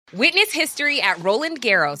Witness history at Roland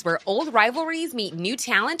Garros, where old rivalries meet new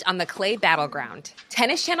talent on the clay battleground.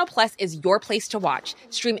 Tennis Channel Plus is your place to watch.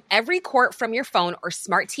 Stream every court from your phone or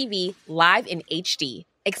smart TV live in HD.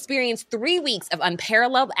 Experience 3 weeks of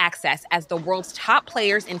unparalleled access as the world's top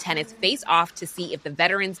players in tennis face off to see if the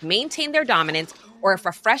veterans maintain their dominance or if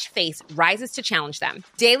a fresh face rises to challenge them.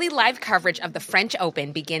 Daily live coverage of the French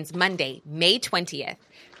Open begins Monday, May 20th.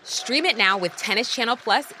 Stream it now with Tennis Channel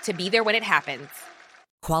Plus to be there when it happens.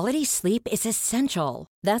 Quality sleep is essential.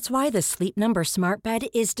 That's why the Sleep Number Smart Bed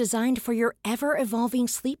is designed for your ever-evolving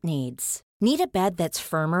sleep needs. Need a bed that's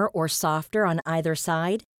firmer or softer on either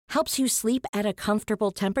side? Helps you sleep at a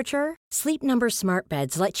comfortable temperature? Sleep Number Smart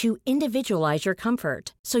Beds let you individualize your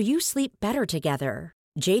comfort, so you sleep better together.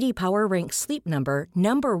 J.D. Power ranks Sleep Number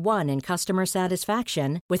number 1 in customer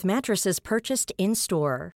satisfaction with mattresses purchased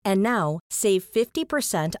in-store. And now, save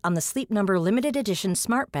 50% on the Sleep Number Limited Edition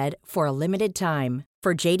Smart Bed for a limited time.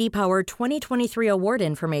 For J.D. Power 2023 award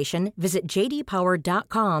information, visit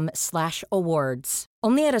jdpower.com/awards.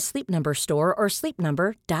 Only at a Sleep Number store or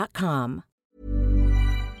sleepnumber.com.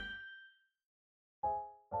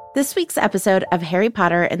 This week's episode of Harry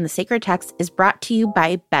Potter and the Sacred Text is brought to you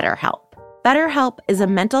by BetterHelp. BetterHelp is a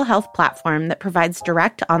mental health platform that provides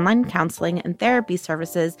direct online counseling and therapy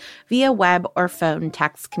services via web or phone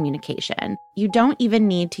text communication. You don't even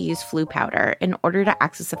need to use flu powder in order to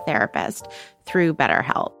access a therapist through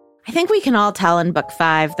BetterHelp. I think we can all tell in Book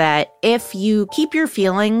 5 that if you keep your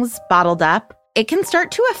feelings bottled up, it can start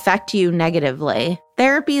to affect you negatively.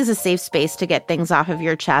 Therapy is a safe space to get things off of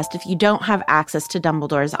your chest if you don't have access to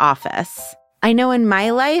Dumbledore's office. I know in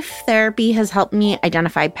my life, therapy has helped me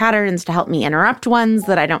identify patterns to help me interrupt ones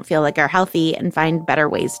that I don't feel like are healthy and find better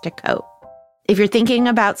ways to cope. If you're thinking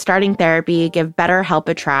about starting therapy, give BetterHelp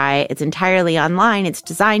a try. It's entirely online. It's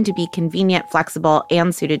designed to be convenient, flexible,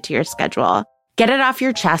 and suited to your schedule. Get it off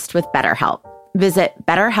your chest with BetterHelp. Visit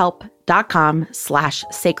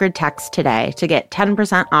BetterHelp.com/sacred text today to get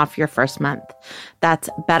 10% off your first month. That's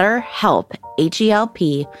BetterHelp,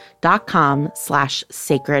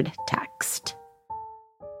 HELP.com/sacred text.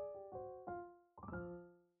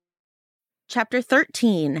 Chapter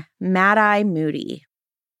 13, Mad-Eye Moody.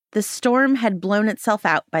 The storm had blown itself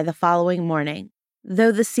out by the following morning,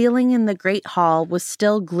 though the ceiling in the great hall was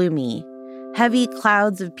still gloomy. Heavy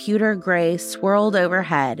clouds of pewter gray swirled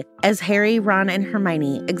overhead as Harry, Ron, and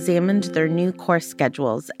Hermione examined their new course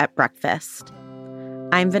schedules at breakfast.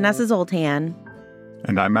 I'm Vanessa Zoltan.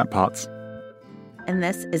 And I'm Matt Potts. And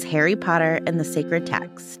this is Harry Potter and the Sacred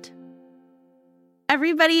Text.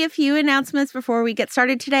 Everybody, a few announcements before we get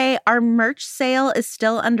started today. Our merch sale is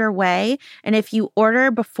still underway, and if you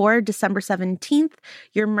order before December 17th,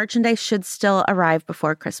 your merchandise should still arrive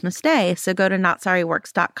before Christmas Day. So go to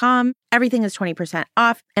notsorryworks.com. Everything is 20%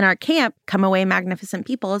 off, and our camp, Come Away Magnificent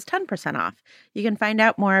People, is 10% off. You can find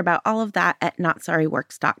out more about all of that at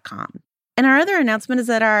notsorryworks.com. And our other announcement is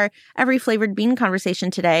that our Every Flavored Bean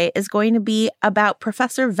conversation today is going to be about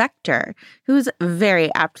Professor Vector, who's very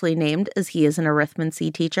aptly named as he is an arithmancy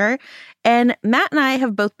teacher. And Matt and I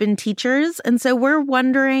have both been teachers, and so we're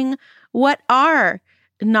wondering what our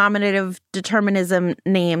nominative determinism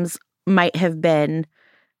names might have been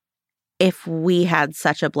if we had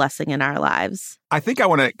such a blessing in our lives. I think I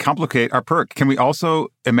want to complicate our perk. Can we also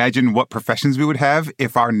imagine what professions we would have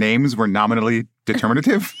if our names were nominally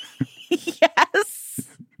determinative? Yes.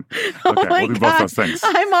 Oh okay, my we'll do God. both those things.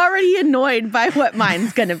 I'm already annoyed by what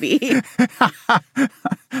mine's going to be.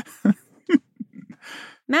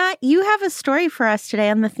 Matt, you have a story for us today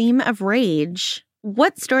on the theme of rage.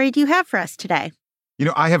 What story do you have for us today? You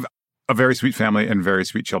know, I have a very sweet family and very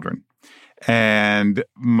sweet children. And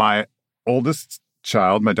my oldest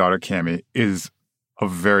child, my daughter Cammie, is a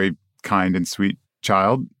very kind and sweet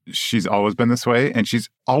child. She's always been this way, and she's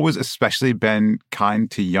always especially been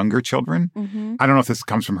kind to younger children. Mm-hmm. I don't know if this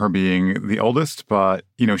comes from her being the oldest, but,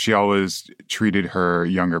 you know, she always treated her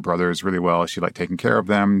younger brothers really well. She liked taking care of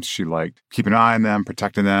them. She liked keeping an eye on them,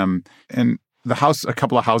 protecting them. And the house, a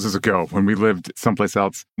couple of houses ago, when we lived someplace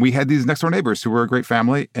else, we had these next door neighbors who were a great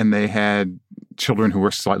family, and they had children who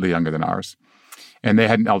were slightly younger than ours. And they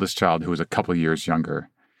had an eldest child who was a couple of years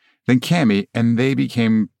younger than Cammie, and they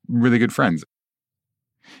became really good friends.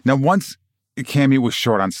 Now, once Cammie was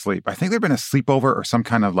short on sleep, I think there'd been a sleepover or some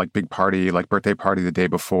kind of like big party, like birthday party the day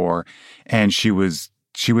before, and she was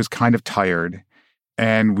kind of tired.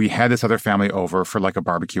 And we had this other family over for like a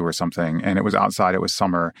barbecue or something, and it was outside, it was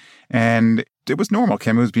summer, and it was normal.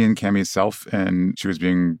 Cammie was being Cammie's self, and she was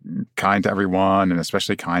being kind to everyone, and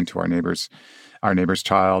especially kind to our neighbor's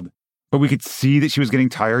child. But we could see that she was getting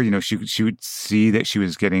tired. You know, she would see that she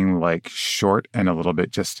was getting like short and a little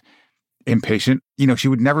bit just impatient. She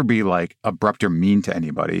would never be like abrupt or mean to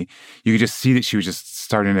anybody. You could just see that she was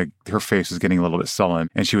just her face was getting a little bit sullen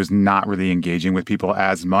and she was not really engaging with people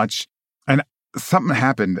as much. And something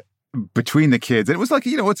happened between the kids. It was like,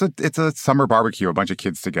 it's a summer barbecue, a bunch of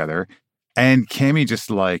kids together. And Cami just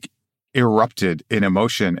like erupted in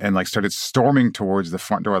emotion and like started storming towards the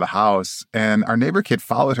front door of the house. And our neighbor kid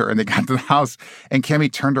followed her and they got to the house and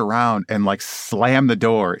Cami turned around and like slammed the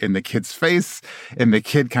door in the kid's face. And the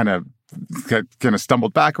kid kind of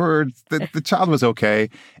stumbled backwards. The child was okay.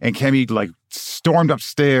 And Cami like stormed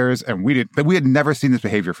upstairs and we had never seen this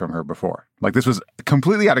behavior from her before. Like this was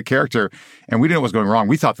completely out of character and we didn't know what was going wrong.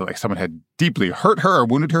 We thought that like someone had deeply hurt her or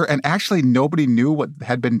wounded her. And actually nobody knew what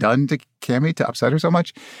had been done to Cami to upset her so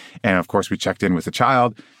much. And of course we checked in with the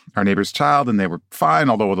child, our neighbor's child, and they were fine,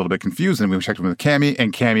 although a little bit confused. And we checked in with Cami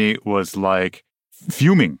and Cami was like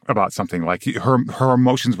fuming about something. Like her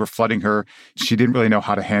emotions were flooding her. She didn't really know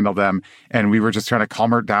how to handle them. And we were just trying to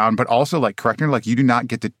calm her down, but also like correcting her, like, you do not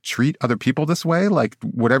get to treat other people this way. Like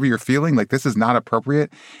whatever you're feeling, like this is not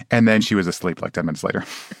appropriate. And then she was asleep like 10 minutes later.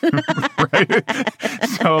 Right?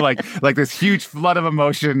 So like this huge flood of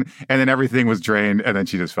emotion and then everything was drained and then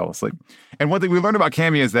she just fell asleep. And one thing we learned about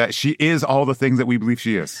Cami is that she is all the things that we believe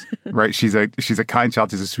she is, right? She's a kind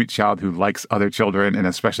child. She's a sweet child who likes other children and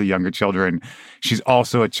especially younger children. She's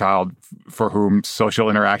also a child for whom social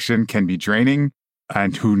interaction can be draining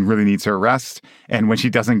and who really needs her rest. And when she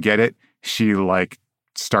doesn't get it, she like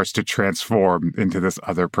starts to transform into this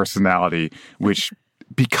other personality, which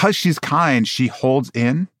because she's kind, she holds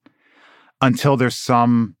in until there's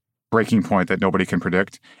some breaking point that nobody can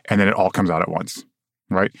predict. And then it all comes out at once.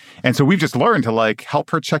 Right. And so we've just learned to like help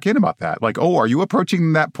her check in about that. Like, oh, are you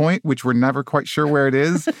approaching that point, which we're never quite sure where it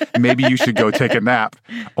is? Maybe you should go take a nap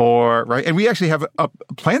or right. And we actually have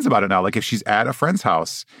plans about it now. Like if she's at a friend's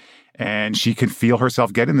house and she can feel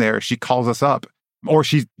herself getting there, she calls us up or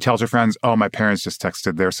she tells her friends, oh, my parents just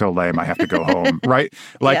texted. They're so lame. I have to go home. Right.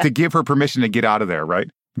 Like to give her permission to get out of there. Right.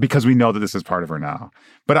 Because we know that this is part of her now.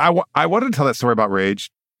 But I wanted to tell that story about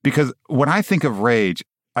rage because when I think of rage,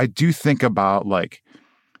 I do think about like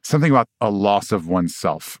something about a loss of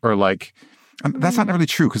oneself or like, that's not really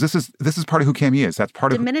true because this is part of who Cami is. That's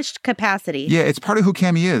part of diminished capacity. Yeah, it's part of who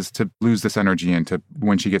Cami is to lose this energy and to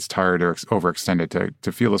when she gets tired or overextended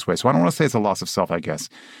to feel this way. So I don't want to say it's a loss of self, I guess.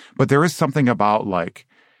 But there is something about like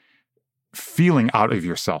feeling out of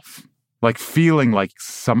yourself, like feeling like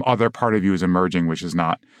some other part of you is emerging, which is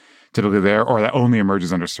not typically there or that only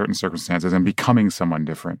emerges under certain circumstances and becoming someone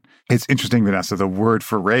different. It's interesting, Vanessa, the word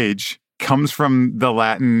for rage comes from the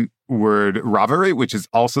Latin word ravere, which is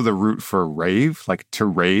also the root for rave, like to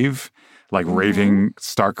rave, like raving,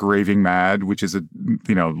 stark raving mad, which is a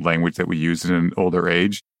language that we use in an older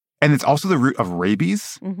age. And it's also the root of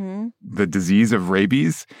rabies, the disease of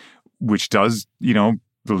rabies, which does,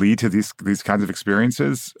 lead to these kinds of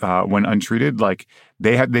experiences when untreated. Like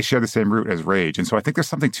they share the same root as rage. And so I think there's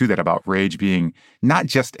something to that about rage being not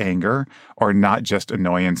just anger or not just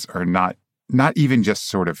annoyance or not even just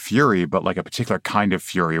sort of fury, but like a particular kind of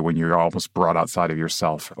fury when you're almost brought outside of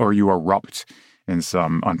yourself or you erupt in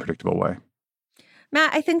some unpredictable way.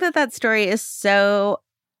 Matt, I think that story is so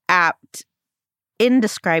apt in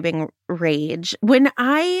describing rage. When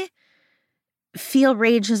I feel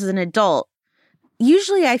rage as an adult,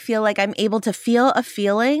 usually I feel like I'm able to feel a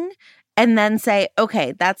feeling and then say,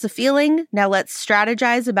 okay, that's a feeling. Now let's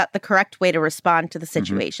strategize about the correct way to respond to the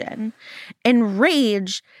situation. And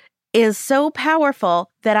rage is so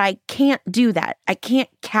powerful that I can't do that. I can't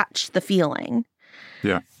catch the feeling.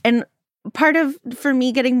 Yeah. And part of, for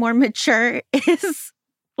me, getting more mature is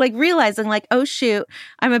like realizing like, oh, shoot,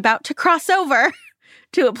 I'm about to cross over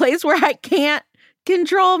to a place where I can't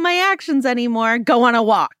control my actions anymore. Go on a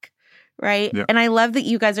walk. Right. Yeah. And I love that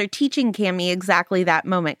you guys are teaching Cami exactly that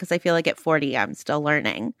moment because I feel like at 40, I'm still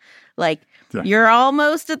learning. Like you're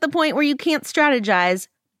almost at the point where you can't strategize.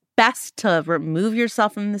 Best to remove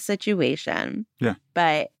yourself from the situation. Yeah.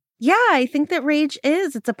 But yeah, I think that rage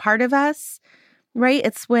it's a part of us, right?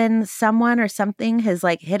 It's when someone or something has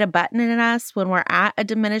like hit a button in us when we're at a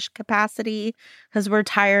diminished capacity because we're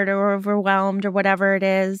tired or overwhelmed or whatever it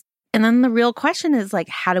is. And then the real question is like,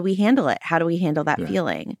 how do we handle it? How do we handle that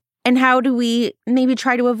feeling? And how do we maybe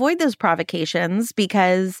try to avoid those provocations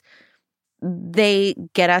because they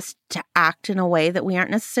get us to act in a way that we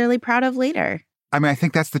aren't necessarily proud of later? I mean, I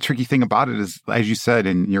think that's the tricky thing about it is, as you said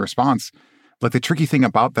in your response, like the tricky thing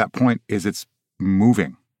about that point is it's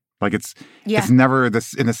moving. Like it's never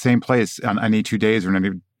this in the same place on any 2 days or in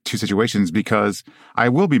any two situations because I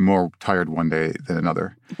will be more tired one day than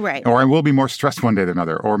another. Right. Or I will be more stressed one day than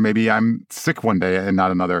another. Or maybe I'm sick one day and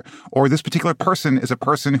not another. Or this particular person is a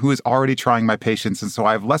person who is already trying my patience. And so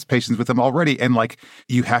I have less patience with them already. And like,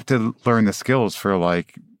 you have to learn the skills for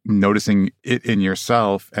like noticing it in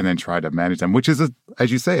yourself and then try to manage them, which is,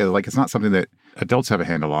 as you say, like, it's not something that adults have a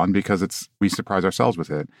handle on because we surprise ourselves with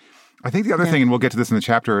it. I think the other thing, and we'll get to this in the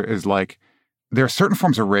chapter, is like, there are certain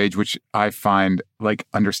forms of rage which I find like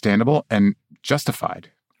understandable and justified.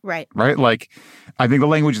 Right. Right. Like, I think the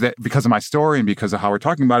language that, because of my story and because of how we're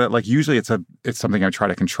talking about it, like usually it's something I try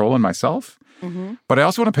to control in myself. Mm-hmm. But I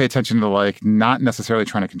also want to pay attention to like not necessarily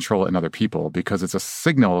trying to control it in other people because it's a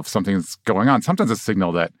signal of something that's going on. Sometimes it's a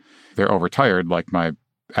signal that they're overtired, like my,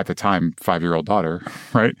 at the time, 5-year-old daughter.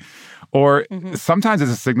 Right. Or sometimes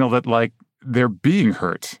it's a signal that like they're being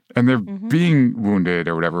hurt and they're being wounded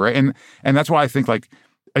or whatever, right? And that's why I think like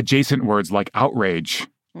adjacent words like outrage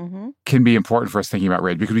can be important for us thinking about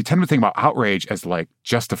rage, because we tend to think about outrage as like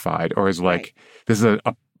justified or as like this is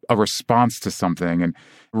a response to something, and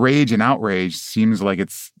rage and outrage seems like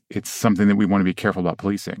it's something that we want to be careful about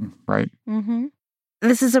policing, right?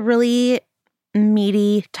 This is a really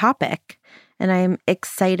meaty topic, and I'm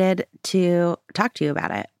excited to talk to you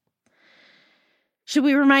about it. Should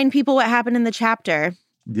we remind people what happened in the chapter?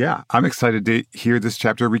 Yeah, I'm excited to hear this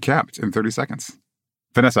chapter recapped in 30 seconds.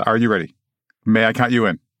 Vanessa, are you ready? May I count you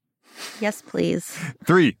in? Yes, please.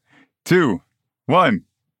 3, 2, 1,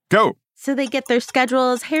 go. So they get their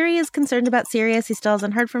schedules. Harry is concerned about Sirius. He still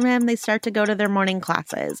hasn't heard from him. They start to go to their morning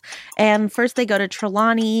classes. And first they go to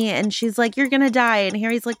Trelawney, and she's like, "You're going to die." And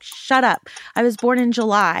Harry's like, "Shut up. I was born in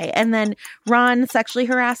July." And then Ron sexually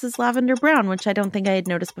harasses Lavender Brown, which I don't think I had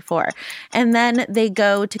noticed before. And then they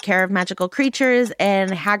go to Care of Magical Creatures,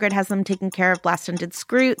 and Hagrid has them taking care of Blast-Stunted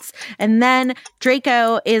Scroots. And then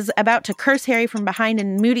Draco is about to curse Harry from behind,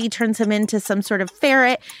 and Moody turns him into some sort of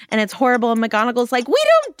ferret, and it's horrible. And McGonagall's like, "We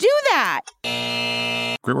don't do that."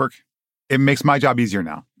 Great work. It makes my job easier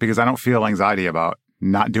now because I don't feel anxiety about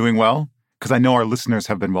not doing well because I know our listeners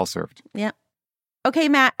have been well served. Yeah. Okay,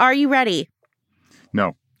 Matt, are you ready?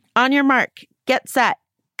 No. On your mark, get set,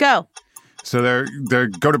 go. So they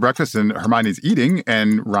go to breakfast and Hermione's eating,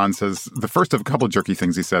 and Ron says the first of a couple of jerky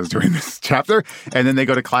things he says during this chapter. And then they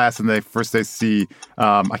go to class and they see,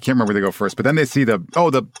 I can't remember where they go first, but then they see the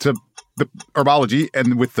herbology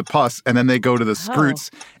and with the pus, and then they go to the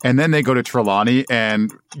Scroots, and then they go to Trelawney,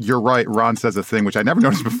 and you're right, Ron says a thing which I never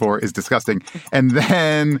noticed before is disgusting. And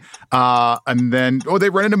then they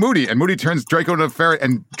run into Moody, and Moody turns Draco into a ferret,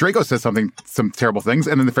 and Draco says some terrible things,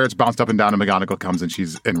 and then the ferret's bounced up and down, and McGonagall comes and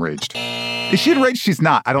she's enraged. Is she enraged? She's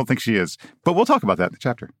not. I don't think she is. But we'll talk about that in the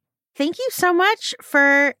chapter. Thank you so much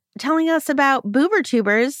for telling us about Boober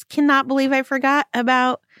Tubers. Cannot believe I forgot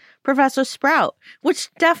about Professor Sprout,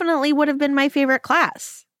 which definitely would have been my favorite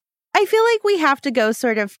class. I feel like we have to go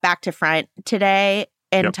sort of back to front today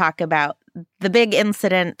and talk about the big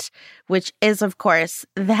incident, which is, of course,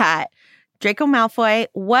 that Draco Malfoy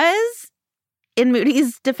was, in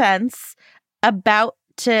Moody's defense, about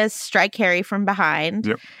to strike Harry from behind.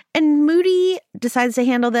 Yep. And Moody decides to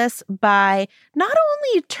handle this by not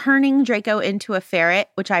only turning Draco into a ferret,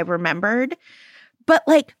 which I remembered, but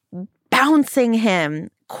like bouncing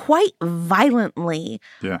him quite violently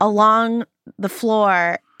along the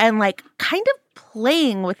floor and like kind of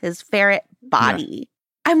playing with his ferret body.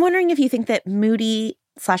 Yeah. I'm wondering if you think that Moody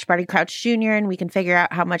 / Barty Crouch Jr., and we can figure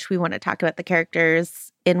out how much we want to talk about the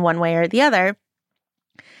characters in one way or the other,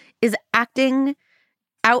 is acting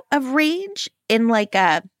out of rage in like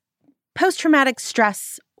a post-traumatic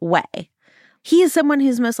stress way. He is someone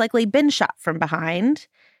who's most likely been shot from behind.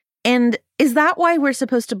 And is that why we're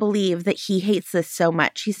supposed to believe that he hates this so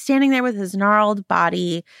much? He's standing there with his gnarled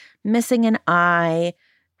body, missing an eye,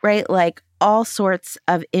 right? Like all sorts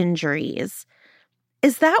of injuries.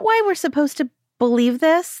 Is that why we're supposed to believe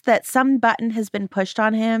this? That some button has been pushed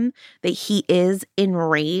on him, that he is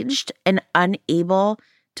enraged and unable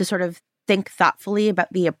to sort of think thoughtfully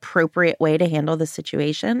about the appropriate way to handle the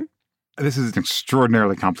situation? This is an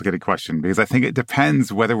extraordinarily complicated question because I think it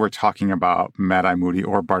depends whether we're talking about Mad-Eye Moody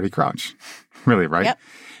or Barty Crouch. Really, right? Yep.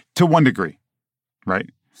 To one degree, right?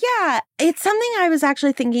 Yeah, it's something I was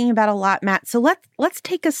actually thinking about a lot, Matt. So let's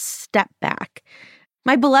take a step back.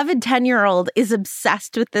 My beloved 10-year-old is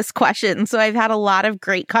obsessed with this question, so I've had a lot of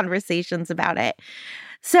great conversations about it.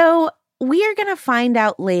 So we are going to find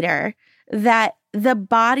out later that the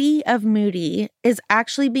body of Moody is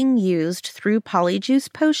actually being used through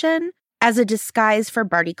Polyjuice Potion as a disguise for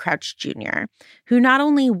Barty Crouch Jr., who not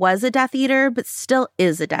only was a Death Eater, but still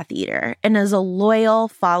is a Death Eater and is a loyal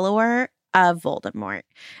follower of Voldemort.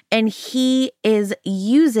 And he is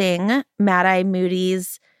using Mad-Eye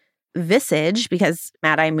Moody's visage, because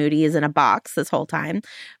Mad-Eye Moody is in a box this whole time.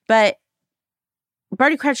 But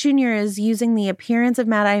Barty Crouch Jr. is using the appearance of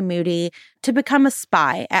Mad-Eye Moody to become a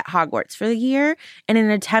spy at Hogwarts for the year in an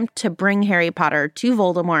attempt to bring Harry Potter to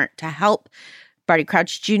Voldemort to help Barty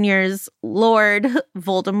Crouch Jr.'s Lord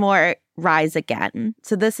Voldemort rise again.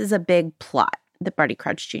 So this is a big plot that Barty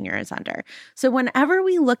Crouch Jr. is under. So whenever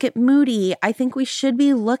we look at Moody, I think we should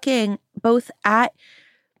be looking both at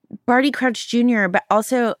Barty Crouch Jr., but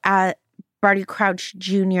also at Barty Crouch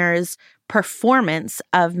Jr.'s performance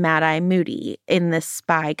of Mad-Eye Moody in this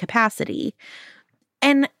spy capacity.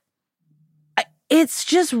 And it's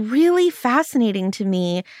just really fascinating to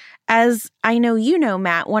me, as I know you know,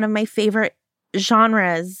 Matt, one of my favorite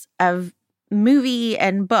genres of movie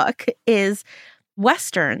and book is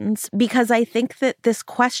Westerns, because I think that this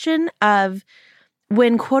question of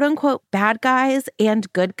when quote unquote bad guys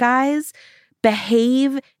and good guys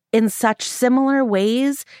behave in such similar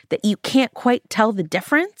ways that you can't quite tell the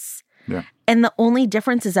difference. Yeah. And the only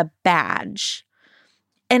difference is a badge.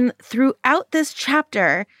 And throughout this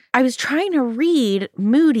chapter, I was trying to read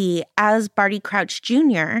Moody as Barty Crouch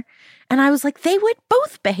Jr., and I was like, they would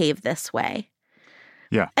both behave this way.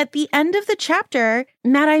 Yeah. At the end of the chapter,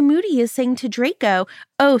 Mad-Eye Moody is saying to Draco,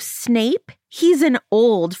 oh, Snape, he's an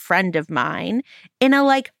old friend of mine, in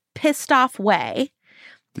a pissed off way.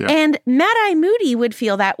 Yeah. And Mad-Eye Moody would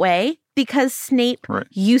feel that way because Snape Right.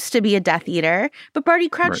 used to be a Death Eater, but Barty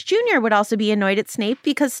Crouch Jr. would also be annoyed at Snape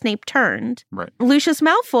because Snape turned. Right. Lucius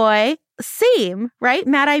Malfoy, same, right?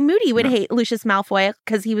 Mad-Eye Moody would hate Lucius Malfoy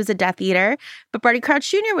because he was a Death Eater, but Barty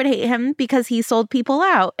Crouch Jr. would hate him because he sold people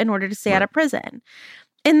out in order to stay out of prison.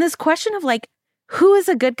 And this question of who is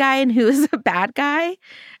a good guy and who is a bad guy,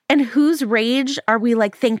 and whose rage are we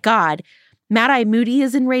thank God, Mad-Eye Moody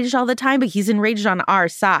is enraged all the time, but he's enraged on our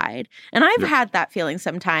side. And I've had that feeling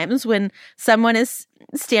sometimes when someone is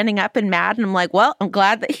standing up and mad, and I'm like, well, I'm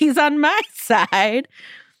glad that he's on my side.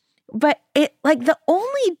 But it the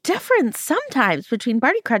only difference sometimes between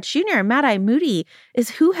Barty Crouch Jr. and Mad-Eye Moody is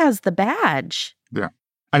who has the badge. Yeah.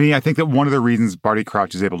 I mean, I think that one of the reasons Barty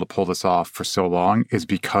Crouch is able to pull this off for so long is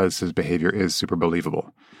because his behavior is super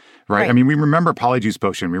believable, right? I mean, we remember Polyjuice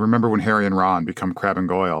Potion. We remember when Harry and Ron become Crabbe and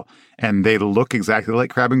Goyle, and they look exactly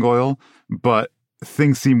like Crabbe and Goyle, but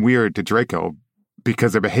things seem weird to Draco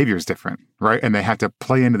because their behavior is different, right? And they have to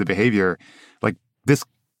play into the behavior. This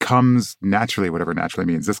comes naturally, whatever naturally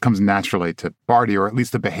means. This comes naturally to Barty, or at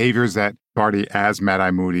least the behaviors that Barty as Mad-Eye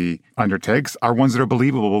Moody undertakes are ones that are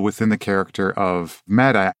believable within the character of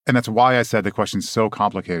Mad-Eye. And that's why I said the question's so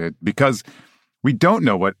complicated, because we don't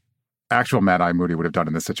know what actual Mad-Eye Moody would have done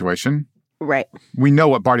in this situation. Right. We know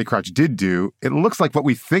what Barty Crouch did do. It looks like what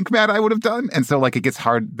we think Mad-Eye would have done. And so it gets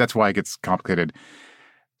hard. That's why it gets complicated.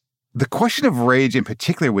 The question of rage in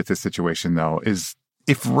particular with this situation, though, is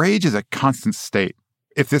if rage is a constant state,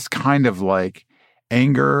 if this kind of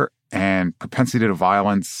anger and propensity to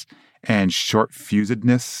violence and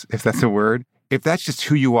short-fusedness, if that's a word, if that's just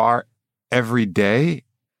who you are every day,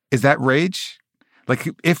 is that rage?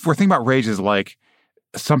 If we're thinking about rage as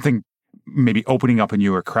something maybe opening up in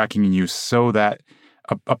you or cracking in you so that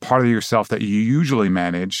a part of yourself that you usually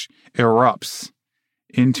manage erupts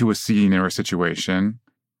into a scene or a situation,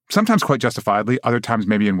 sometimes quite justifiably, other times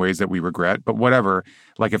maybe in ways that we regret, but whatever.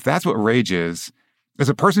 If that's what rage is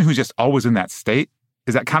a person who's just always in that state,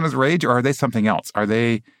 is that kind of rage, or are they something else? Are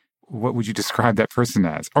they, what would you describe that person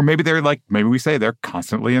as? Or maybe they're maybe we say they're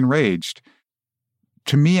constantly enraged.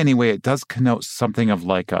 To me, anyway, it does connote something of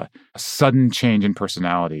a sudden change in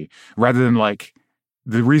personality, rather than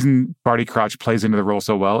the reason Barty Crouch plays into the role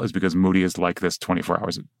so well is because Moody is like this 24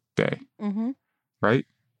 hours a day. Mm-hmm. Right?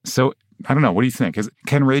 So, I don't know. What do you think?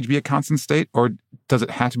 Can rage be a constant state, or does it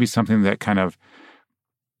have to be something that kind of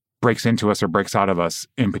breaks into us or breaks out of us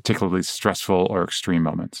in particularly stressful or extreme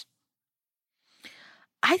moments?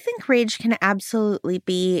 I think rage can absolutely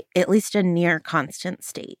be at least a near constant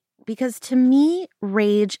state, because to me,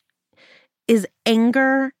 rage is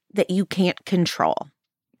anger that you can't control.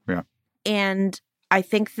 Yeah. And I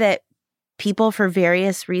think that people, for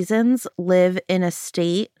various reasons, live in a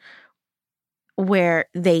state where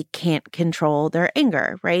they can't control their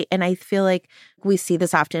anger, right? And I feel like we see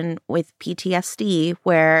this often with PTSD,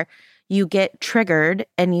 where you get triggered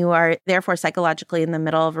and you are therefore psychologically in the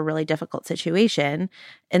middle of a really difficult situation.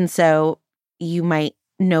 And so you might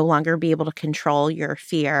no longer be able to control your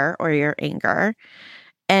fear or your anger.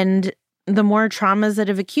 And the more traumas that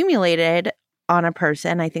have accumulated on a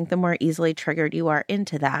person, I think the more easily triggered you are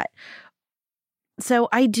into that. So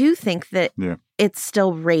I do think that it's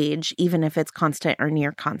still rage, even if it's constant or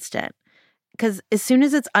near constant. Because as soon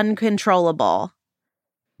as it's uncontrollable,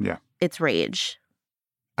 Yeah. it's rage.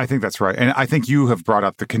 I think that's right. And I think you have brought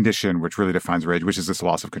up the condition which really defines rage, which is this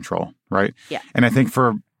loss of control, right? Yeah. And I think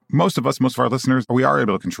for most of us, most of our listeners, we are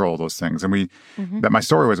able to control those things. And that my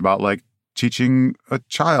story was about like teaching a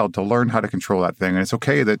child to learn how to control that thing. And it's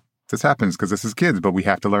okay that this happens because this is kids, but we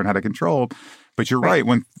have to learn how to control. But you're right.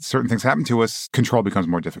 When certain things happen to us, control becomes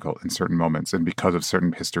more difficult in certain moments and because of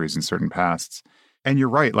certain histories and certain pasts. And you're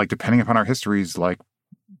right. Like depending upon our histories, like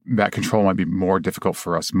that control might be more difficult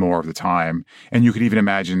for us more of the time. And you could even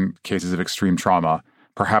imagine cases of extreme trauma,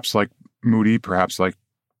 perhaps like Moody, perhaps like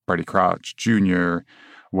Barty Crouch Jr.,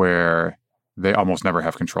 where they almost never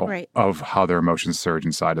have control of how their emotions surge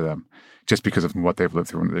inside of them just because of what they've lived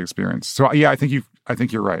through and the experience. So yeah, I think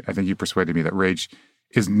you're right. I think you persuaded me that rage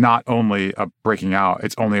is not only a breaking out,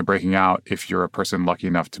 it's only a breaking out if you're a person lucky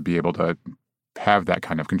enough to be able to have that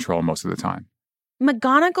kind of control most of the time.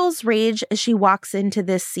 McGonagall's rage as she walks into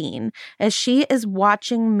this scene, as she is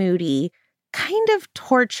watching Moody kind of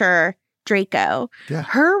torture Draco,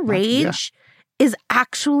 her rage is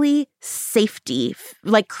actually safety,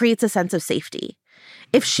 like creates a sense of safety.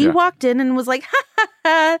 If she walked in and was like, ha, ha,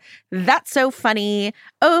 ha, that's so funny.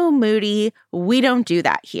 Oh, Moody, we don't do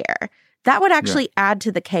that here. That would actually add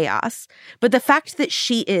to the chaos. But the fact that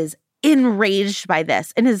she is enraged by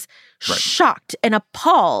this and is shocked and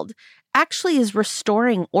appalled actually is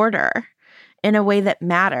restoring order in a way that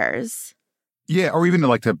matters. Yeah, or even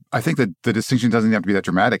like I think that the distinction doesn't have to be that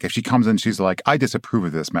dramatic. If she comes in, she's like, I disapprove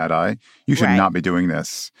of this, Mad Eye. You should not be doing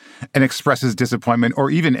this. And expresses disappointment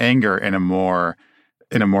or even anger in a more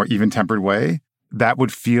even-tempered way, that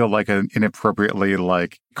would feel like an inappropriately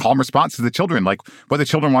like calm response to the children. Like what the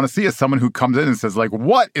children want to see is someone who comes in and says like,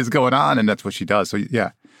 what is going on? And that's what she does. So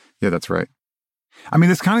yeah, that's right. I mean,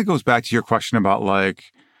 this kind of goes back to your question about like,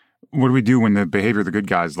 what do we do when the behavior of the good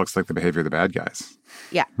guys looks like the behavior of the bad guys?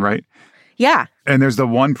 Yeah. Right? Yeah. And there's the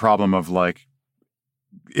one problem of like,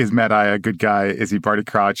 is Mad Eye a good guy? Is he Barty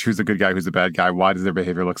Crouch? Who's the good guy? Who's the bad guy? Why does their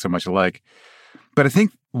behavior look so much alike? But I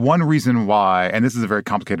think one reason why, and this is a very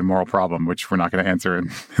complicated moral problem, which we're not going to answer in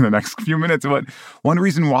the next few minutes, but one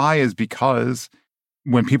reason why is because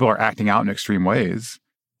when people are acting out in extreme ways,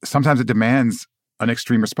 sometimes it demands an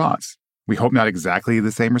extreme response. We hope not exactly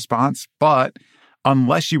the same response, but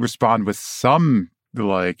unless you respond with some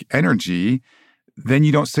like energy, then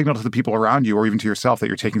you don't signal to the people around you or even to yourself that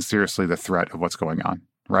you're taking seriously the threat of what's going on,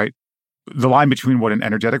 right? The line between what an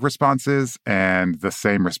energetic response is and the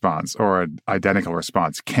same response or an identical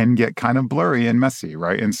response can get kind of blurry and messy,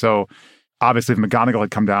 right? And so obviously if McGonagall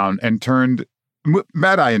had come down and turned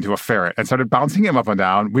Mad Eye into a ferret and started bouncing him up and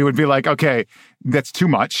down, we would be like, okay, that's too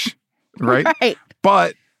much, right?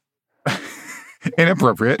 But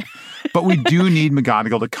inappropriate. But we do need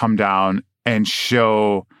McGonagall to come down and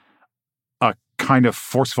show a kind of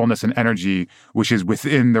forcefulness and energy which is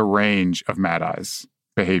within the range of Mad Eye's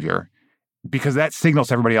behavior. Because that signals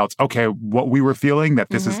to everybody else, okay, what we were feeling, that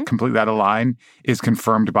this is completely out of line, is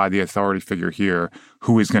confirmed by the authority figure here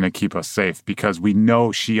who is going to keep us safe because we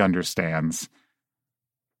know she understands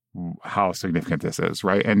how significant this is,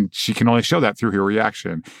 right? And she can only show that through her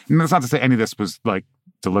reaction. And that's not to say any of this was like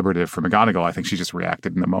deliberative for McGonagall. I think she just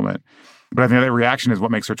reacted in the moment. But I think that reaction is what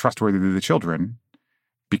makes her trustworthy to the children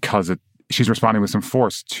because she's responding with some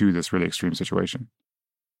force to this really extreme situation.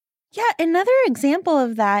 Yeah, another example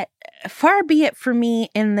of that, far be it for me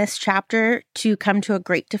in this chapter to come to a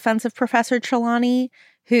great defense of Professor Trelawney,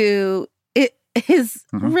 who is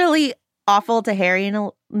really awful to Harry in a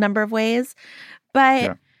number of ways.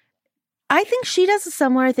 But I think she does a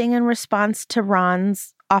similar thing in response to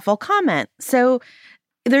Ron's awful comment. So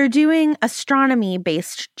they're doing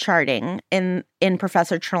astronomy-based charting in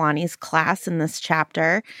Professor Trelawney's class in this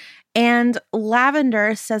chapter. And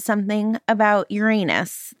Lavender says something about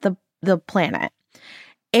Uranus, the planet.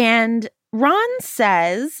 And Ron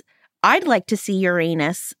says, I'd like to see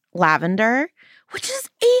Uranus, Lavender, which is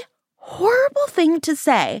a horrible thing to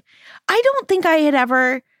say. I don't think I had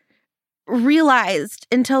ever realized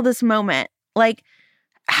until this moment, like,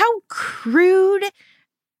 how crude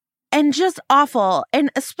and just awful, and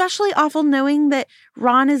especially awful knowing that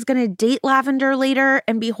Ron is going to date Lavender later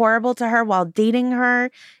and be horrible to her while dating her.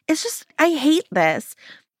 It's just, I hate this.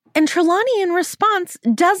 And Trelawney, in response,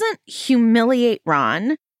 doesn't humiliate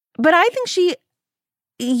Ron, but I think she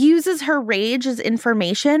uses her rage as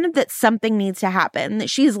information that something needs to happen, that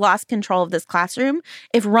she's lost control of this classroom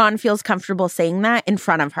if Ron feels comfortable saying that in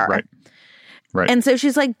front of her. Right. And so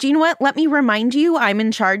she's like, do you know what? Let me remind you, I'm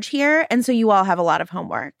in charge here. And so you all have a lot of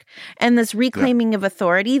homework. And this reclaiming of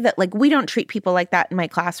authority that, like, we don't treat people like that in my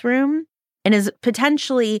classroom, and is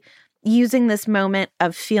potentially using this moment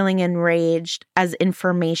of feeling enraged as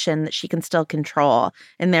information that she can still control.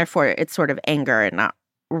 And therefore, it's sort of anger and not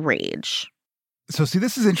rage. So see,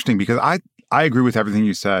 this is interesting because I agree with everything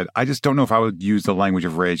you said. I just don't know if I would use the language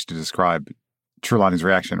of rage to describe Trelawney's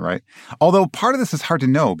reaction, right? Although part of this is hard to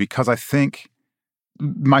know because I think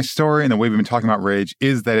my story and the way we've been talking about rage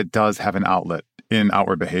is that it does have an outlet in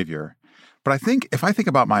outward behavior. But I think if I think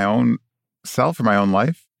about my own self or my own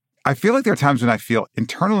life, I feel like there are times when I feel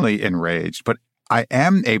internally enraged, but I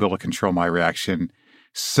am able to control my reaction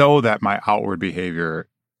so that my outward behavior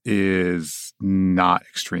is not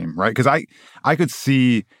extreme, right? Because I could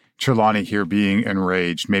see Trelawney here being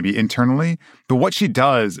enraged, maybe internally, but what she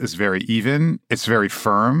does is very even. It's very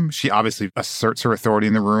firm. She obviously asserts her authority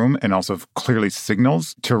in the room and also clearly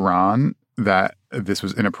signals to Ron that this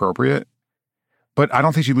was inappropriate. But I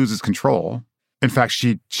don't think she loses control. In fact,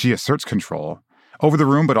 she asserts control over the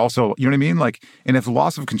room, but also, you know what I mean? Like, and if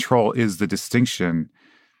loss of control is the distinction,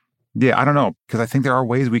 yeah, I don't know, because I think there are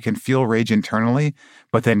ways we can feel rage internally,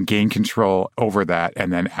 but then gain control over that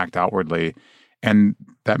and then act outwardly. And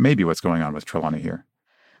that may be what's going on with Trelawney here.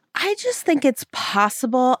 I just think it's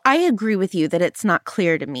possible. I agree with you that it's not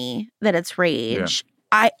clear to me that it's rage.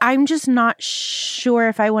 Yeah. I'm just not sure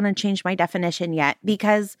if I want to change my definition yet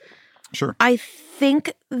because sure. I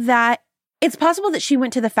think that it's possible that she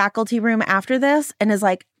went to the faculty room after this and is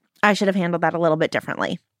like, I should have handled that a little bit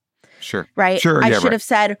differently. Sure. Right? Sure. I should have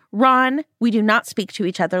said, Ron, we do not speak to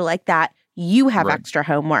each other like that. You have extra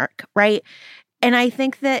homework, right? And I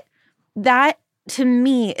think that to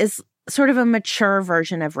me is sort of a mature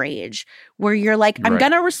version of rage where you're like, I'm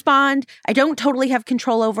going to respond. I don't totally have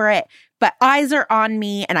control over it, but eyes are on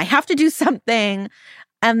me and I have to do something.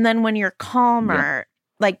 And then when you're calmer,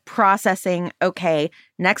 like processing, okay,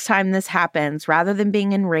 next time this happens, rather than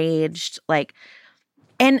being enraged, like,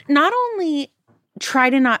 and not only try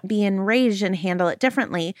to not be enraged and handle it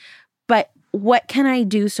differently, but what can I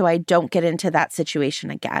do so I don't get into that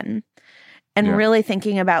situation again? And really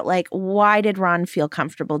thinking about, like, why did Ron feel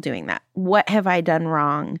comfortable doing that? What have I done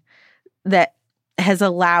wrong that has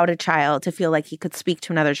allowed a child to feel like he could speak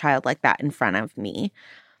to another child like that in front of me?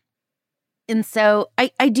 And so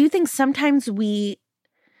I do think sometimes we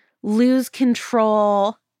lose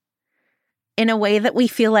control in a way that we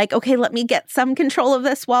feel like, okay, let me get some control of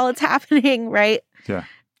this while it's happening, right? Yeah.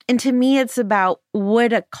 And to me, it's about,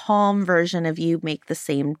 would a calm version of you make the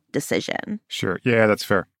same decision? Sure. Yeah, that's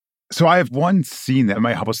fair. So I have one scene that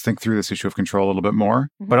might help us think through this issue of control a little bit more,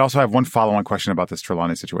 but also I have one follow-on question about this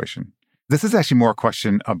Trelawney situation. This is actually more a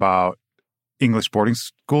question about English boarding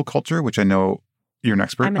school culture, which I know you're an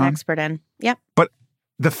expert on. I'm an expert in. Yep. But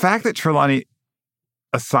the fact that Trelawney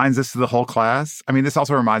assigns this to the whole class, I mean, this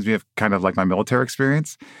also reminds me of kind of like my military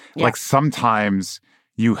experience. Yeah. Like sometimes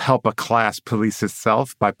you help a class police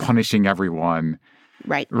itself by punishing everyone.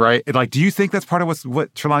 Right. Right. Like, do you think that's part of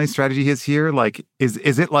what Trelawney's strategy is here? Like, is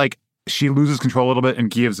it like she loses control a little bit and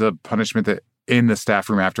gives a punishment that in the staff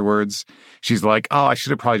room afterwards, she's like, oh, I should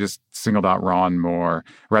have probably just singled out Ron more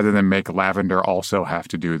rather than make Lavender also have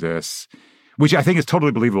to do this, which I think is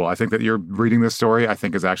totally believable. I think that you're reading this story, I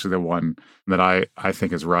think is actually the one that I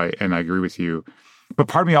think is right. And I agree with you. But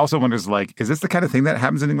part of me also wonders, like, is this the kind of thing that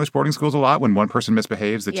happens in English boarding schools a lot when one person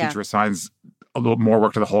misbehaves, the teacher assigns a little more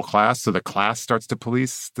work to the whole class, so the class starts to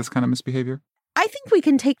police this kind of misbehavior? I think we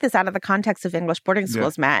can take this out of the context of English boarding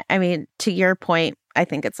schools, Matt. I mean, to your point, I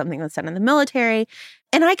think it's something that's done in the military.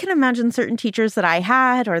 And I can imagine certain teachers that I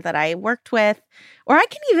had or that I worked with, or I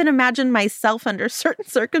can even imagine myself under certain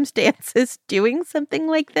circumstances doing something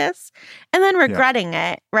like this and then regretting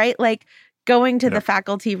it, right? Like going to the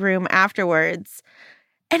faculty room afterwards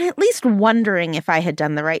and at least wondering if I had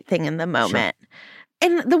done the right thing in the moment. Sure.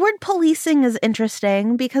 And the word policing is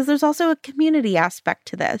interesting because there's also a community aspect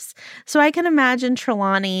to this. So I can imagine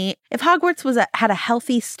Trelawney, if Hogwarts had a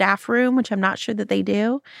healthy staff room, which I'm not sure that they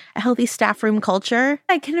do, a healthy staff room culture,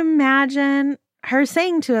 I can imagine her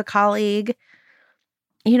saying to a colleague,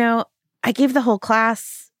 you know, I gave the whole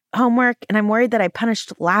class homework and I'm worried that I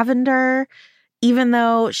punished Lavender, even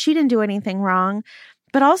though she didn't do anything wrong.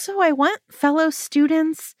 But also I want fellow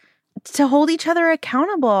students to hold each other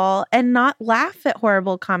accountable and not laugh at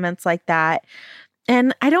horrible comments like that.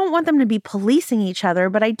 And I don't want them to be policing each other,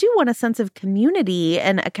 but I do want a sense of community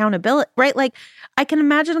and accountability, right? Like I can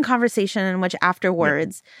imagine a conversation in which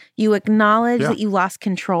afterwards you acknowledge that you lost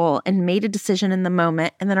control and made a decision in the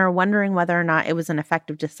moment and then are wondering whether or not it was an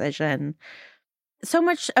effective decision. So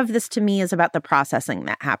much of this to me is about the processing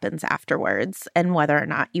that happens afterwards and whether or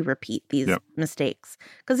not you repeat these mistakes,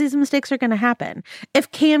 because these mistakes are going to happen.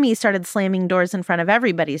 If Cammie started slamming doors in front of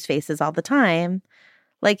everybody's faces all the time,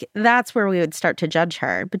 Like, that's where we would start to judge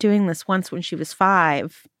her. But doing this once when she was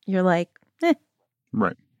 5, you're like, eh.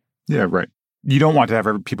 Right. Yeah, right. You don't want to have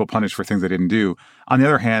people punished for things they didn't do. On the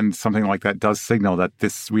other hand, something like that does signal that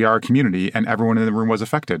we are a community and everyone in the room was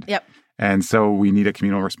affected. Yep. And so we need a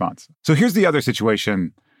communal response. So here's the other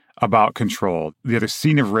situation about control. The other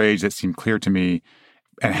scene of rage that seemed clear to me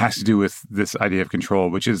and has to do with this idea of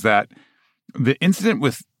control, which is that the incident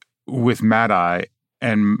with Mad-Eye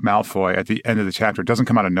and Malfoy at the end of the chapter doesn't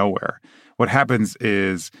come out of nowhere. What happens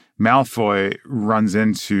is Malfoy runs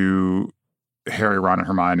into Harry, Ron, and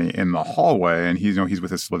Hermione in the hallway, and he's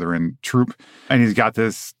with his Slytherin troop, and he's got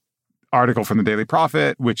this article from the Daily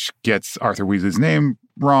Prophet, which gets Arthur Weasley's name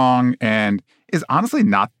wrong, and is honestly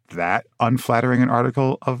not that unflattering an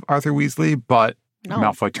article of Arthur Weasley, but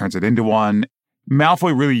Malfoy turns it into one.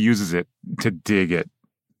 Malfoy really uses it to dig at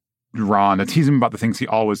Ron, to tease him about the things he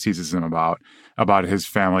always teases him about his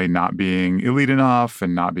family not being elite enough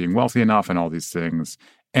and not being wealthy enough and all these things.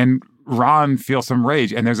 And Ron feels some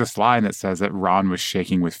rage. And there's this line that says that Ron was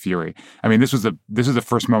shaking with fury. I mean, this was the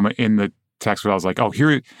first moment in the text where I was like, oh,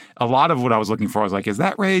 here, a lot of what I was looking for, I was like, is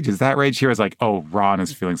that rage? Is that rage? Here I was like, oh, Ron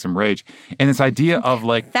is feeling some rage. And this idea of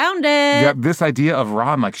like... Found it! Yeah, this idea of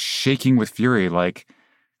Ron like shaking with fury, like,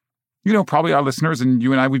 you know, probably our listeners and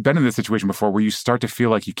you and I, we've been in this situation before where you start to feel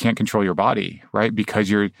like you can't control your body, right? Because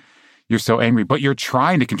you're so angry, but you're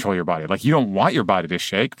trying to control your body. Like, you don't want your body to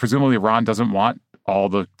shake. Presumably Ron doesn't want all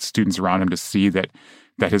the students around him to see that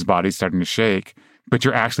his body's starting to shake, but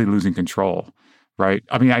you're actually losing control, right?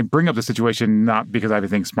 I mean, I bring up the situation not because I have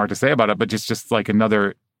anything smart to say about it, but just like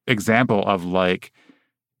another example of like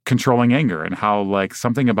controlling anger and how like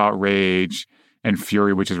something about rage and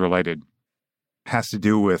fury, which is related, has to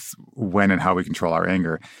do with when and how we control our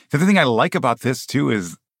anger. The other thing I like about this too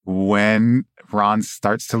is when Ron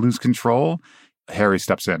starts to lose control, Harry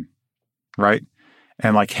steps in, right?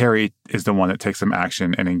 And like Harry is the one that takes some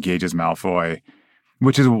action and engages Malfoy,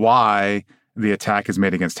 which is why the attack is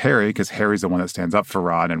made against Harry, because Harry's the one that stands up for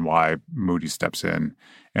Ron, and why Moody steps in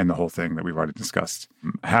and the whole thing that we've already discussed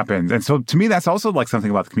happens. And so to me, that's also like something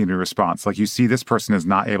about the community response. Like, you see this person is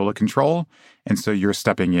not able to control, and so you're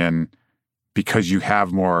stepping in because you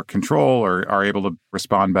have more control or are able to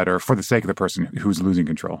respond better for the sake of the person who's losing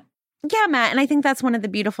control. Yeah, Matt. And I think that's one of the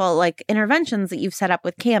beautiful like interventions that you've set up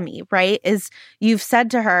with Cami, right? Is you've said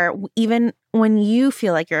to her, even when you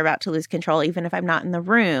feel like you're about to lose control, even if I'm not in the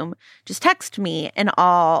room, just text me and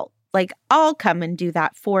I'll come and do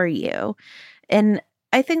that for you. And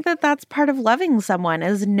I think that that's part of loving someone,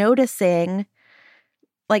 is noticing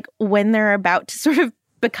like when they're about to sort of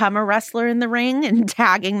become a wrestler in the ring and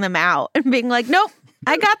tagging them out and being like, nope,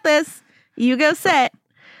 I got this. You go sit.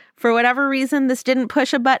 For whatever reason, this didn't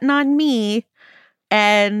push a button on me.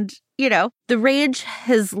 And, you know, the rage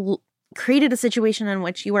has created a situation in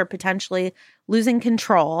which you are potentially losing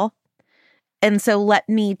control. And so let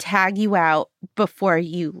me tag you out before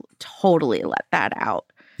you totally let that out.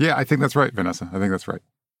 Yeah, I think that's right, Vanessa. I think that's right.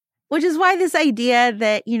 Which is why this idea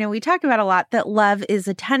that, you know, we talk about a lot, that love is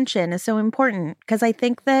attention, is so important. Because I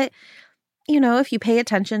think that, you know, if you pay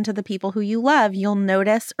attention to the people who you love, you'll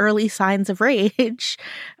notice early signs of rage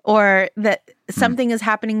or that something is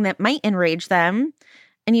happening that might enrage them.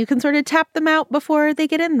 And you can sort of tap them out before they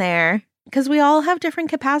get in there. Because we all have different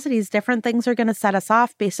capacities. Different things are going to set us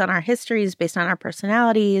off based on our histories, based on our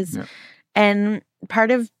personalities. Yeah. And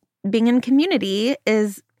part of being in community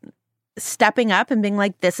is stepping up and being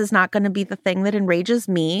like, this is not going to be the thing that enrages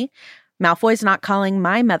me. Malfoy's not calling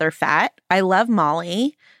my mother fat. I love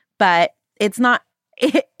Molly, but it's not,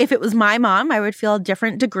 if it was my mom, I would feel a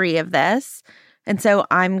different degree of this. And so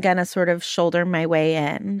I'm going to sort of shoulder my way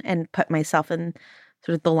in and put myself in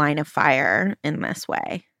sort of the line of fire in this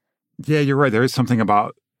way. Yeah, you're right. There is something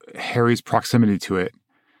about Harry's proximity to it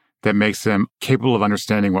that makes him capable of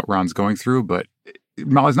understanding what Ron's going through. But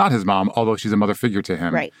Molly's not his mom, although she's a mother figure to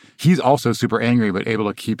him. Right. He's also super angry, but able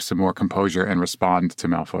to keep some more composure and respond to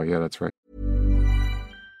Malfoy. Yeah, that's right.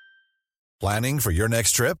 Planning for your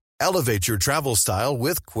next trip? Elevate your travel style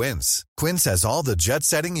with Quince. Quince has all the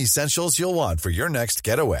jet-setting essentials you'll want for your next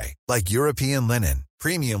getaway, like European linen,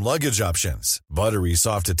 premium luggage options, buttery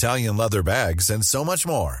soft Italian leather bags, and so much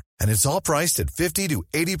more. And it's all priced at 50 to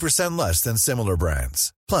 80% less than similar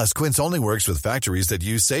brands. Plus, Quince only works with factories that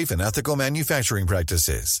use safe and ethical manufacturing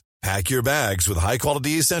practices. Pack your bags with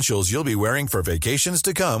high-quality essentials you'll be wearing for vacations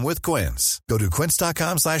to come with Quince. Go to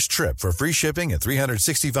quince.com/trip for free shipping and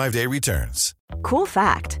 365-day returns. Cool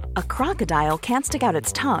fact, a crocodile can't stick out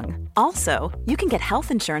its tongue. Also, you can get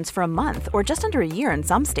health insurance for a month or just under a year in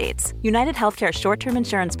some states. United Healthcare short-term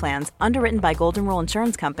insurance plans, underwritten by Golden Rule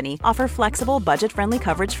Insurance Company, offer flexible, budget-friendly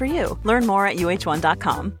coverage for you. Learn more at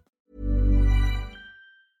uh1.com.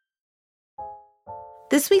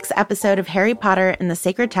 This week's episode of Harry Potter and the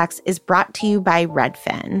Sacred Text is brought to you by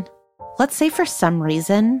Redfin. Let's say for some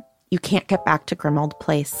reason you can't get back to Grimmauld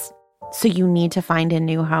Place, so you need to find a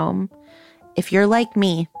new home. If you're like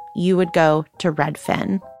me, you would go to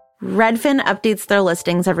Redfin. Redfin updates their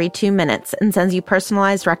listings every 2 minutes and sends you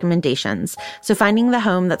personalized recommendations, so finding the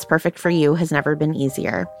home that's perfect for you has never been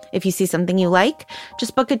easier. If you see something you like,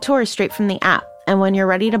 just book a tour straight from the app. And when you're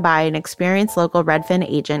ready to buy, an experienced local Redfin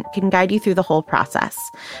agent can guide you through the whole process.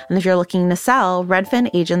 And if you're looking to sell, Redfin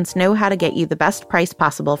agents know how to get you the best price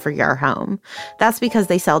possible for your home. That's because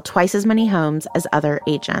they sell twice as many homes as other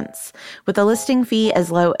agents. With a listing fee as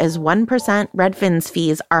low as 1%, Redfin's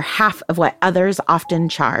fees are half of what others often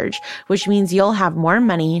charge, which means you'll have more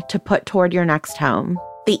money to put toward your next home.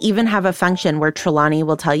 They even have a function where Trelawney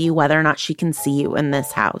will tell you whether or not she can see you in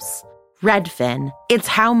this house. Redfin. It's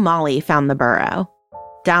how Molly found the burrow.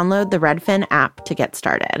 Download the Redfin app to get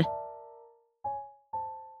started.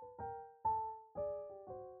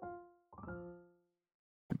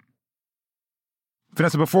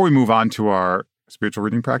 Vanessa, before we move on to our spiritual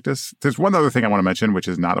reading practice, there's one other thing I want to mention, which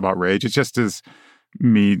is not about rage. It just is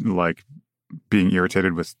me, like, being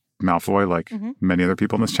irritated with Malfoy, like many other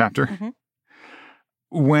people in this chapter.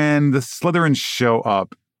 When the Slytherins show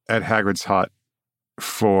up at Hagrid's hut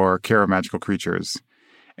for care of magical creatures,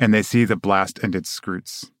 and they see the blast-ended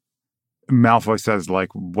Scroots, Malfoy says, like,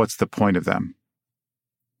 what's the point of them?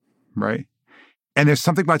 Right? And there's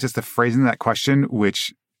something about just the phrasing of that question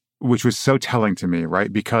which was so telling to me,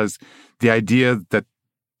 right? Because the idea that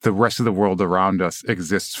the rest of the world around us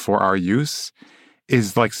exists for our use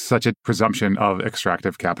is like such a presumption of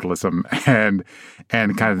extractive capitalism and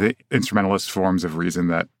kind of the instrumentalist forms of reason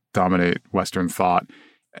that dominate Western thought.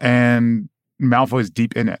 And Malfoy's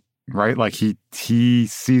deep in it, right? Like he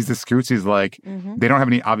sees the Scroots. He's like, they don't have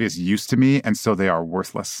any obvious use to me, and so they are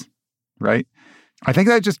worthless, right? I think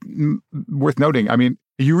that's just worth noting. I mean,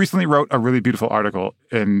 you recently wrote a really beautiful article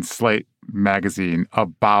in Slate magazine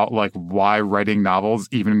about like why writing novels,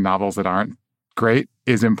 even novels that aren't great,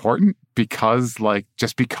 is important, because like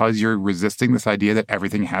just because you're resisting this idea that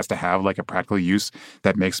everything has to have like a practical use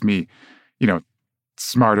that makes me, you know,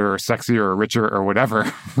 smarter or sexier or richer or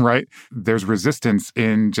whatever, right? There's resistance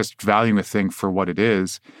in just valuing a thing for what it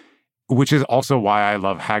is, which is also why I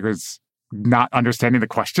love Hagrid's not understanding the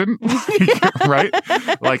question, right?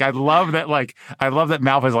 Like, I love that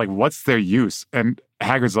Malfoy's like, what's their use? And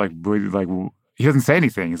Hagrid's like, he doesn't say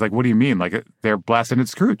anything. He's like, what do you mean? Like, they're blast-ended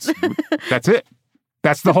Scroots. That's it.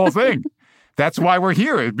 That's the whole thing. That's why we're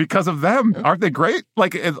here, because of them. Aren't they great?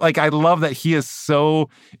 Like I love that he is so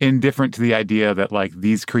indifferent to the idea that like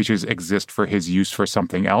these creatures exist for his use for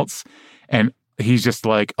something else. And he's just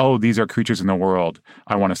like, oh, these are creatures in the world.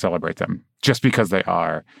 I want to celebrate them just because they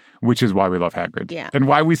are, which is why we love Hagrid. Yeah. And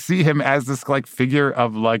why we see him as this like figure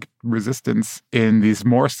of like resistance in these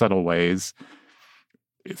more subtle ways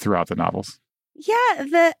throughout the novels. Yeah.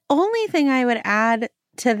 The only thing I would add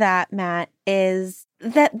to that, Matt, is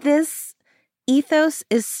that this ethos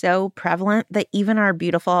is so prevalent that even our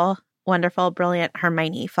beautiful, wonderful, brilliant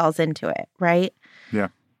Hermione falls into it, right? Yeah.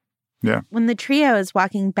 Yeah. When the trio is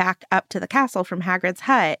walking back up to the castle from Hagrid's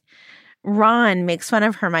hut, Ron makes fun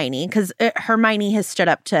of Hermione because Hermione has stood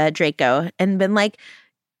up to Draco and been like,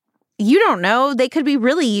 you don't know, they could be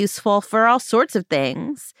really useful for all sorts of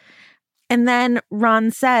things. And then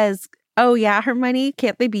Ron says, oh yeah, Hermione,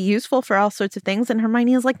 can't they be useful for all sorts of things? And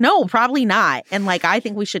Hermione is like, no, probably not. And like, I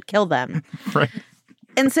think we should kill them. Right.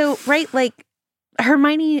 And so, right, like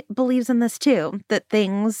Hermione believes in this too, that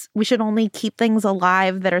we should only keep things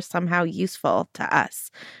alive that are somehow useful to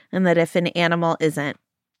us. And that if an animal isn't,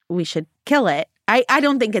 we should kill it. I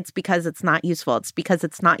don't think it's because it's not useful. It's because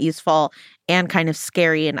it's not useful and kind of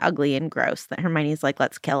scary and ugly and gross that Hermione's like,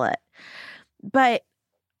 let's kill it. But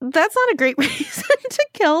that's not a great reason to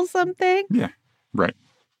kill something. Yeah, right.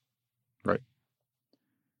 Right.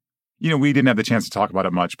 You know, we didn't have the chance to talk about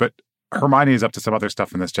it much, but Hermione is up to some other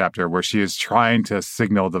stuff in this chapter where she is trying to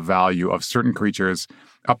signal the value of certain creatures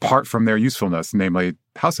apart from their usefulness, namely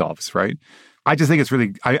house elves, right? I just think it's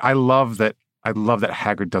really, I love that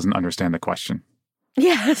Hagrid doesn't understand the question.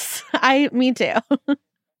 Yes, me too.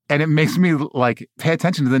 And it makes me like pay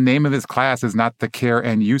attention to the name of his class is not the care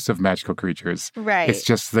and use of magical creatures. Right. It's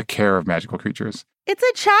just the care of magical creatures. It's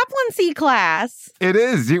a chaplaincy class. It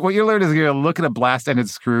is. What you learn is you're going to look at a blast-ended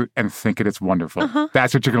screw and think it's wonderful.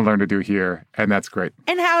 That's what you're going to learn to do here, and that's great.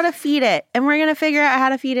 And how to feed it. And we're going to figure out how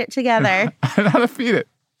to feed it together. And how to feed it.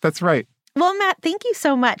 That's right. Well, Matt, thank you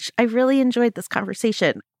so much. I really enjoyed this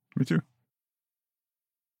conversation. Me too.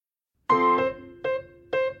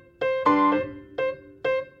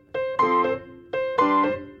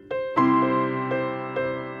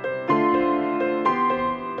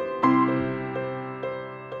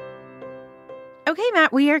 Okay,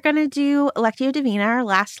 Matt, we are going to do Lectio Divina, our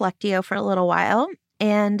last Lectio for a little while,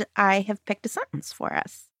 and I have picked a sentence for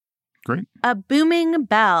us. Great. A booming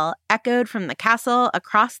bell echoed from the castle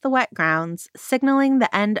across the wet grounds, signaling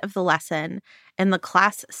the end of the lesson, and the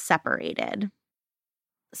class separated.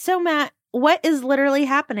 So, Matt, what is literally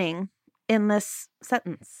happening in this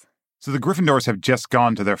sentence? So the Gryffindors have just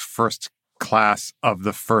gone to their first class of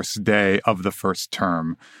the first day of the first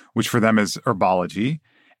term, which for them is herbology.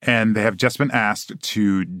 And they have just been asked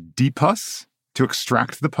to depuss, to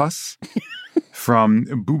extract the pus from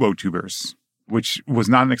bubotubers, which was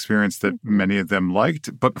not an experience that many of them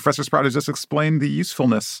liked. But Professor Sprout has just explained the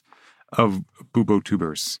usefulness of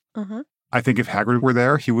bubotubers. I think if Hagrid were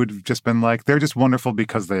there, he would have just been like, they're just wonderful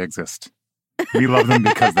because they exist. We love them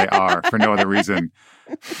because they are, for no other reason.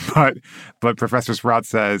 But Professor Sprout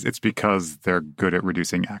says it's because they're good at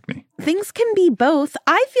reducing acne. Things can be both.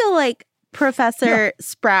 I feel like Professor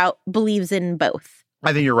Sprout believes in both.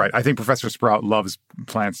 I think you're right. I think Professor Sprout loves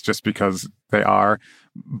plants just because they are,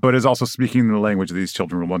 but is also speaking the language that these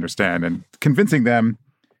children will understand and convincing them,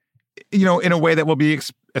 in a way that will be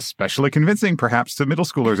especially convincing perhaps to middle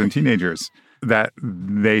schoolers and teenagers that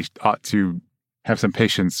they ought to have some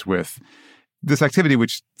patience with this activity,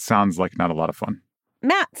 which sounds like not a lot of fun.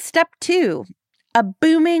 Matt, step 2. A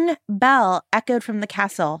booming bell echoed from the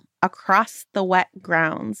castle across the wet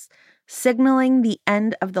grounds, signaling the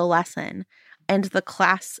end of the lesson, and the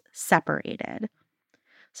class separated.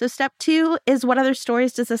 So step 2 is, what other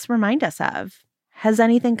stories does this remind us of? Has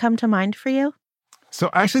anything come to mind for you? So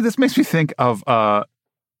actually, this makes me think of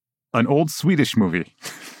an old Swedish movie.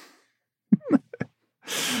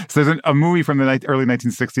 So there's a movie from the early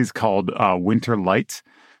 1960s called Winter Light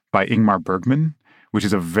by Ingmar Bergman, which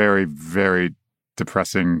is a very, very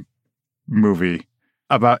depressing movie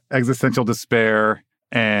about existential despair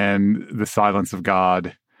and the silence of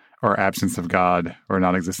God, or absence of God, or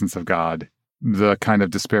non-existence of God. The kind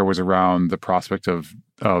of despair was around the prospect of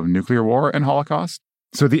nuclear war and Holocaust.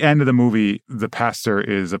 So at the end of the movie, the pastor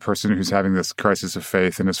is a person who's having this crisis of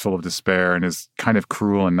faith and is full of despair and is kind of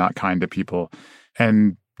cruel and not kind to people.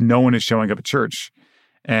 And no one is showing up at church.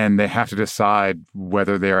 And they have to decide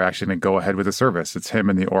whether they are actually going to go ahead with the service. It's him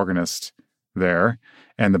and the organist there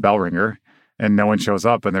and the bell ringer. And no one shows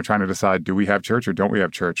up, and they're trying to decide, do we have church or don't we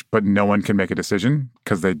have church? But no one can make a decision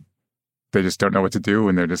because they just don't know what to do,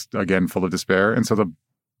 and they're just, again, full of despair. And so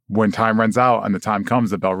when time runs out and the time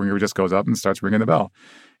comes, the bell ringer just goes up and starts ringing the bell.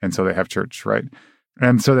 And so they have church, right?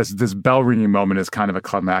 And so this bell ringing moment is kind of a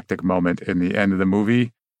climactic moment in the end of the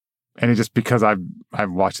movie. And it just, because I've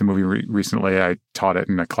watched the movie recently, I taught it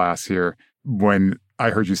in a class here. When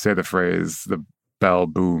I heard you say the phrase, the bell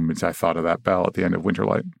boomed, I thought of that bell at the end of Winter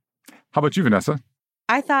Light. How about you, Vanessa?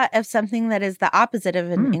 I thought of something that is the opposite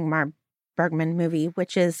of an Ingmar Bergman movie,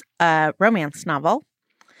 which is a romance novel.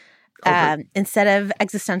 Okay. Instead of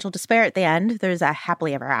existential despair at the end, there's a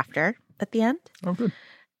happily ever after at the end. Oh, good.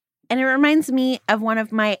 And it reminds me of one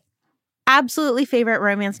of my absolutely favorite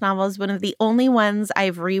romance novels, one of the only ones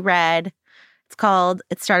I've reread. It's called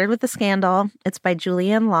It Started with a Scandal. It's by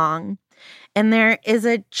Julian Long. And there is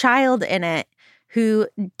a child in it who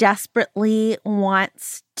desperately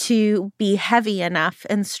wants to be heavy enough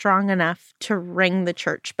and strong enough to ring the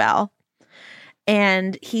church bell.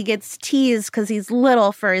 And he gets teased because he's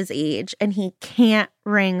little for his age and he can't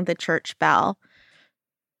ring the church bell.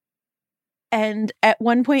 And at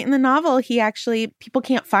one point in the novel, people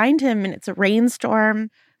can't find him and it's a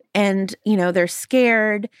rainstorm and, they're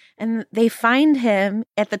scared. And they find him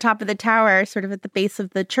at the top of the tower, sort of at the base of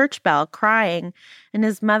the church bell, crying. And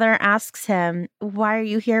his mother asks him, "Why are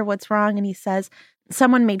you here? What's wrong?" And he says,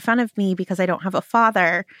 "Someone made fun of me because I don't have a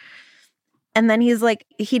father." And then he's like,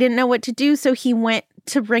 he didn't know what to do. So he went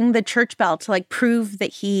to ring the church bell to prove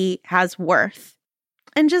that he has worth.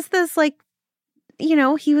 And just this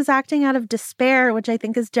he was acting out of despair, which I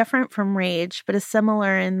think is different from rage, but is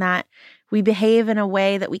similar in that we behave in a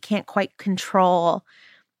way that we can't quite control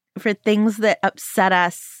for things that upset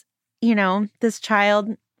us. This child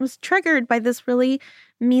was triggered by this really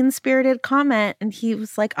mean-spirited comment, and he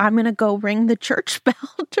was like, "I'm going to go ring the church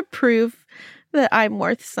bell to prove that I'm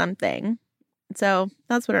worth something." So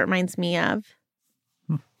that's what it reminds me of.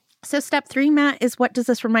 So step 3, Matt, is what does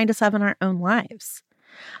this remind us of in our own lives?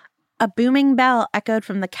 A booming bell echoed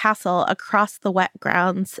from the castle across the wet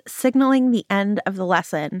grounds, signaling the end of the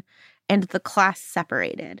lesson, and the class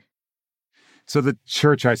separated. So the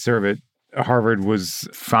church I serve at Harvard was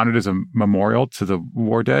founded as a memorial to the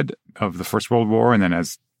war dead of the First World War. And then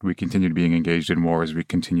as we continued being engaged in wars, we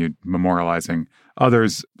continued memorializing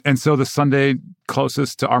others. And so the Sunday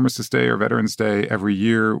closest to Armistice Day or Veterans Day, every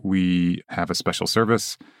year we have a special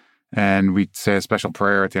service. And we say a special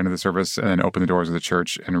prayer at the end of the service and then open the doors of the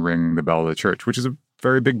church and ring the bell of the church, which is a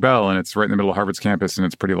very big bell. And it's right in the middle of Harvard's campus and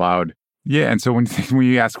it's pretty loud. Yeah. And so when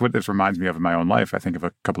you ask what this reminds me of in my own life, I think of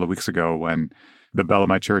a couple of weeks ago when the bell of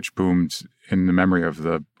my church boomed in the memory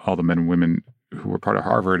of all the men and women who were part of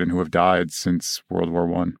Harvard and who have died since World War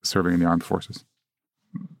I serving in the armed forces.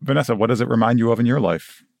 Vanessa, what does it remind you of in your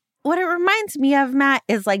life? What it reminds me of, Matt,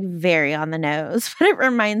 is like very on the nose, but it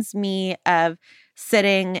reminds me of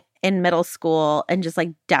sitting in middle school and just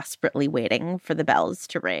like desperately waiting for the bells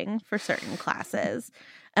to ring for certain classes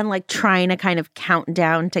and like trying to kind of count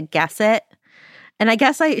down to guess it. And I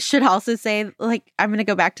guess I should also say, like, I'm going to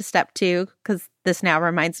go back to step 2 because this now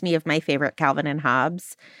reminds me of my favorite Calvin and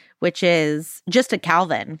Hobbes, which is just a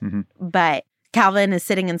Calvin. Mm-hmm. But Calvin is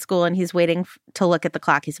sitting in school and he's waiting to look at the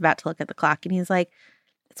clock. He's about to look at the clock and he's like,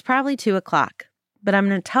 it's probably 2 o'clock, but I'm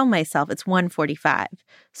going to tell myself it's 1:45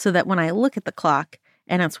 so that when I look at the clock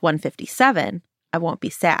and it's 1:57, I won't be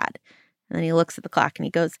sad. And then he looks at the clock and he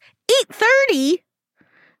goes, 8:30.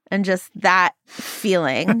 And just that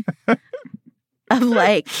feeling of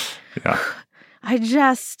like,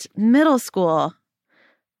 middle school,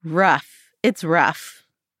 rough. It's rough.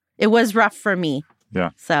 It was rough for me.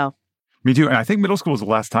 Yeah. So. Me too. And I think middle school was the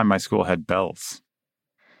last time my school had bells.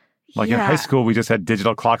 Like in high school, we just had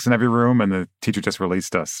digital clocks in every room and the teacher just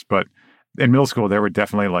released us. But in middle school, there were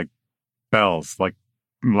definitely like bells, like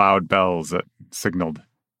loud bells that signaled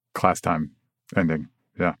class time ending.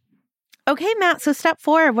 Yeah. Okay, Matt, so step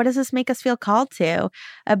 4, what does this make us feel called to?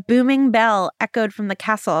 A booming bell echoed from the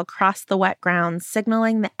castle across the wet grounds,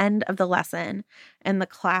 signaling the end of the lesson, and the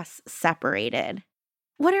class separated.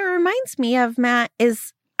 What it reminds me of, Matt,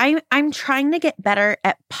 is I'm trying to get better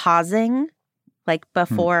at pausing, like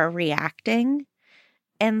before reacting.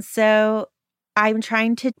 And so I'm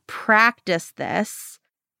trying to practice this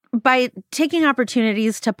by taking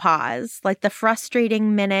opportunities to pause, like the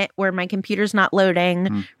frustrating minute where my computer's not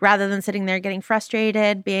loading, rather than sitting there getting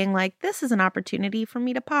frustrated, being like, this is an opportunity for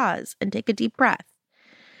me to pause and take a deep breath.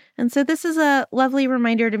 And so this is a lovely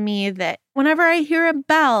reminder to me that whenever I hear a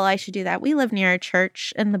bell, I should do that. We live near a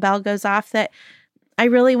church and the bell goes off, that I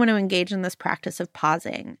really want to engage in this practice of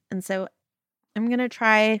pausing. And so I'm going to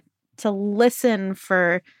try to listen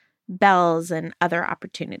for bells and other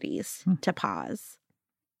opportunities to pause.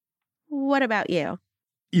 What about you?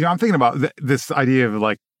 You know, I'm thinking about this idea of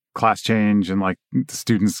like class change and like the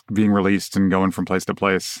students being released and going from place to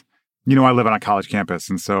place. You know, I live on a college campus,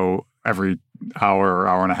 and so every hour or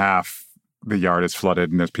hour and a half, the yard is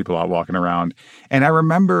flooded and there's people out walking around. And I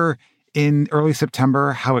remember in early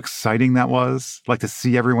September how exciting that was, like to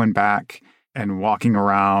see everyone back and walking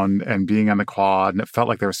around and being on the quad. And it felt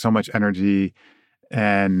like there was so much energy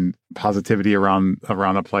and positivity around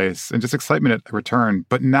the place and just excitement at return.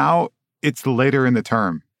 But now it's later in the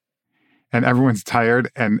term and everyone's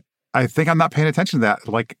tired. And I think I'm not paying attention to that,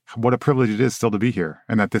 like what a privilege it is still to be here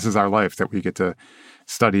and that this is our life, that we get to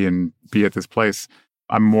study and be at this place.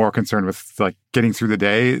 I'm more concerned with like getting through the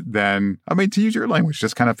day than, I mean, to use your language,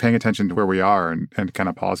 just kind of paying attention to where we are and kind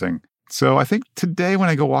of pausing. So I think today when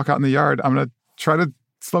I go walk out in the yard, I'm going to try to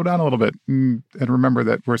slow down a little bit and remember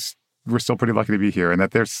that we're still pretty lucky to be here and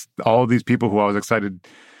that there's all of these people who I was excited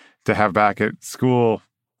to have back at school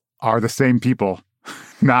are the same people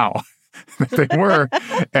now that they were,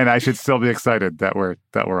 and I should still be excited that we're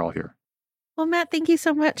all here. Well, Matt, thank you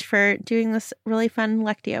so much for doing this really fun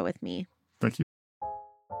Lectio with me. Thank you.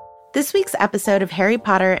 This week's episode of Harry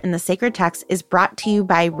Potter and the Sacred Text is brought to you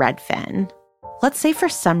by Redfin. Let's say for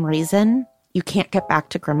some reason you can't get back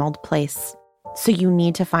to Grimmauld Place, so you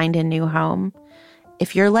need to find a new home.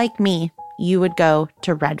 If you're like me, you would go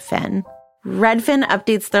to Redfin. Redfin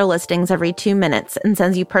updates their listings every 2 minutes and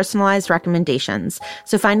sends you personalized recommendations,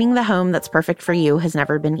 so finding the home that's perfect for you has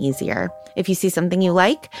never been easier. If you see something you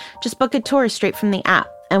like, just book a tour straight from the app.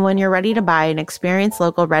 And when you're ready to buy, an experienced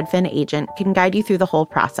local Redfin agent can guide you through the whole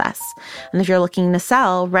process. And if you're looking to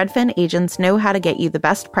sell, Redfin agents know how to get you the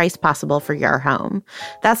best price possible for your home.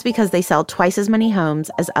 That's because they sell twice as many homes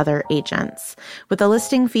as other agents. With a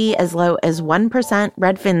listing fee as low as 1%,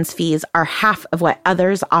 Redfin's fees are half of what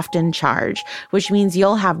others often charge, which means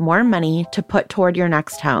you'll have more money to put toward your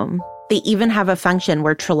next home. They even have a function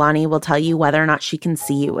where Trelawney will tell you whether or not she can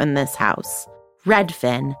see you in this house.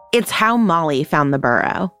 Redfin. It's how Molly found the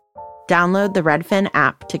burrow. Download the Redfin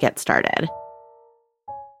app to get started.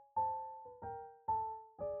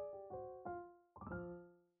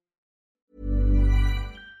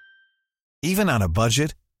 Even on a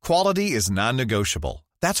budget, quality is non-negotiable.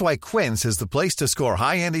 That's why Quince is the place to score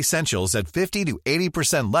high-end essentials at 50 to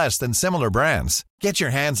 80% less than similar brands. Get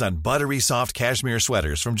your hands on buttery soft cashmere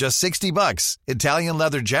sweaters from just $60, Italian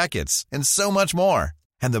leather jackets, and so much more.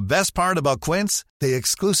 And the best part about Quince, they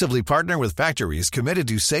exclusively partner with factories committed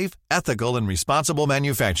to safe, ethical, and responsible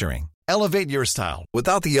manufacturing. Elevate your style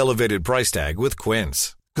without the elevated price tag with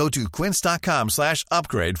Quince. Go to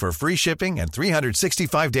quince.com/upgrade for free shipping and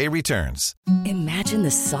 365-day returns. Imagine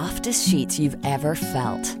the softest sheets you've ever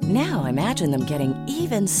felt. Now imagine them getting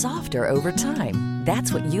even softer over time.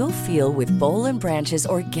 That's what you'll feel with Boll & Branch's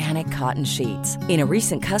organic cotton sheets. In a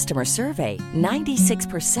recent customer survey,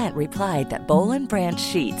 96% replied that Boll & Branch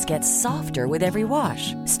sheets get softer with every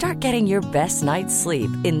wash. Start getting your best night's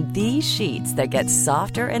sleep in these sheets that get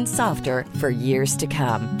softer and softer for years to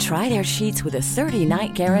come. Try their sheets with a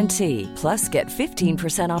 30-night guarantee. Plus, get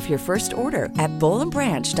 15% off your first order at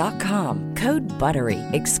bollandbranch.com. Code BUTTERY.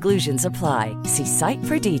 Exclusions apply. See site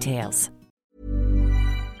for details.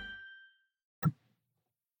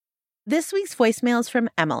 This week's voicemail is from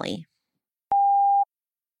Emily.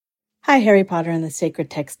 Hi, Harry Potter and the Sacred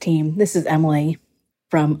Text team. This is Emily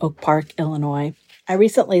from Oak Park, Illinois. I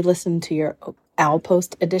recently listened to your Owl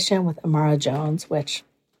Post edition with Amara Jones, which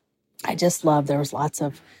I just love. There was lots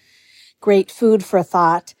of great food for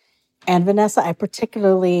thought. And Vanessa, I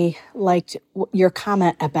particularly liked your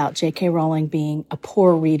comment about J.K. Rowling being a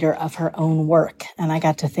poor reader of her own work. And I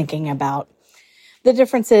got to thinking about the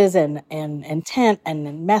differences in intent and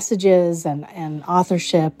in messages and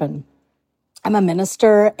authorship. And I'm a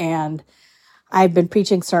minister, and I've been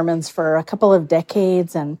preaching sermons for a couple of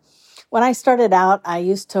decades. And when I started out, I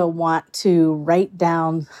used to want to write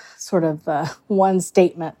down sort of one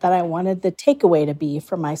statement that I wanted the takeaway to be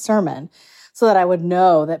from my sermon, so that I would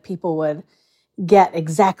know that people would get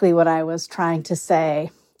exactly what I was trying to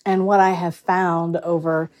say. And what I have found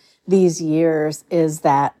over these years is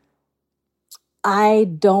that I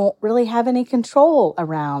don't really have any control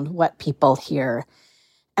around what people hear,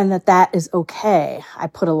 and that is okay. I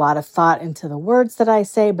put a lot of thought into the words that I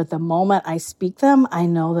say, but the moment I speak them, I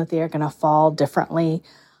know that they are going to fall differently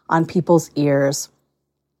on people's ears.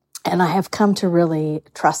 And I have come to really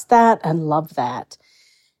trust that and love that.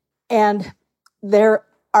 And there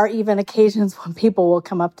are even occasions when people will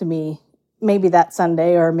come up to me, maybe that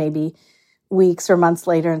Sunday or maybe weeks or months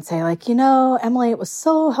later, and say, like, you know, Emily, it was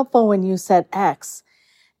so helpful when you said X.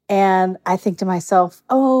 And I think to myself,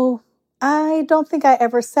 oh, I don't think I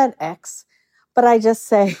ever said X. But I just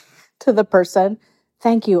say to the person,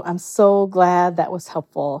 thank you. I'm so glad that was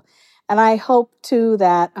helpful. And I hope too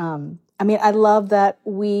that, I love that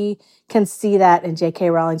we can see that in J.K.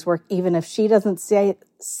 Rowling's work. Even if she doesn't see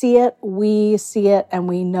it, we see it, and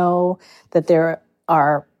we know that there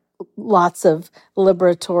are lots of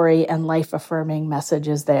liberatory and life-affirming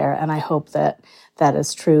messages there. And I hope that that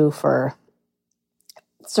is true for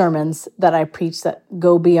sermons that I preach that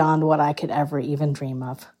go beyond what I could ever even dream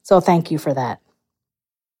of. So thank you for that.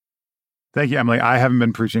 Thank you, Emily. I haven't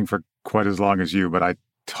been preaching for quite as long as you, but I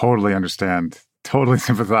totally understand, totally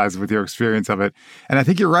sympathize with your experience of it. And I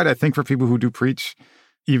think you're right. I think for people who do preach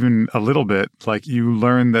even a little bit, like, you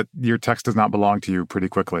learn that your text does not belong to you pretty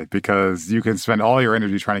quickly, because you can spend all your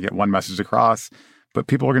energy trying to get one message across, but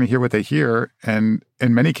people are going to hear what they hear. And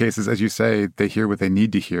in many cases, as you say, they hear what they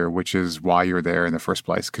need to hear, which is why you're there in the first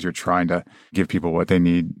place, because you're trying to give people what they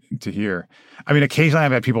need to hear. I mean, occasionally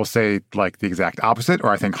I've had people say like the exact opposite,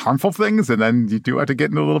 or I think harmful things, and then you do have to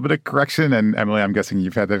get into a little bit of correction. And Emily, I'm guessing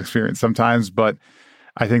you've had that experience sometimes, but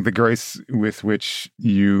I think the grace with which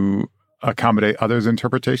you accommodate others'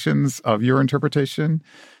 interpretations of your interpretation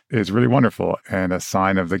is really wonderful, and a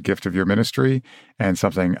sign of the gift of your ministry, and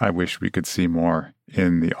something I wish we could see more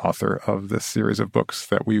in the author of this series of books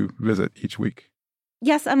that we visit each week.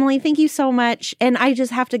 Yes, Emily, thank you so much. And I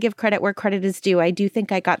just have to give credit where credit is due. I do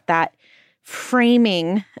think I got that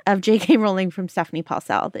framing of J.K. Rowling from Stephanie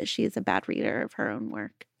Paulsell, that she is a bad reader of her own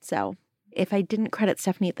work. So if I didn't credit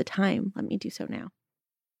Stephanie at the time, let me do so now.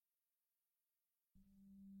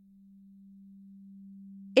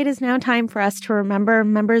 It is now time for us to remember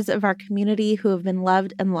members of our community who have been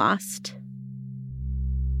loved and lost.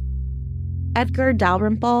 Edgar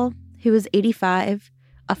Dalrymple, who was 85,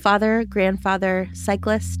 a father, grandfather,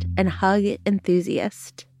 cyclist, and hug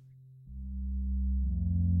enthusiast.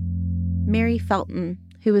 Mary Felton,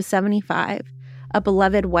 who was 75, a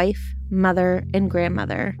beloved wife, mother, and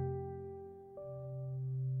grandmother.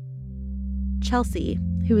 Chelsea,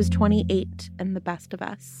 who was 28 and the best of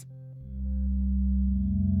us.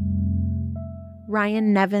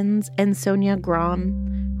 Ryan Nevins and Sonia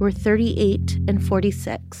Grom, who were 38 and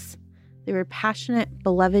 46. They were passionate,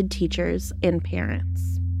 beloved teachers and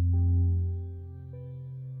parents.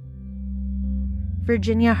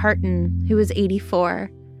 Virginia Harton, who was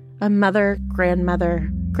 84, a mother,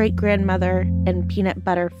 grandmother, great-grandmother, and peanut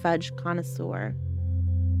butter fudge connoisseur.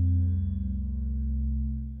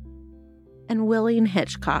 And William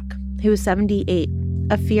Hitchcock, who was 78,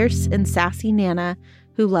 a fierce and sassy Nana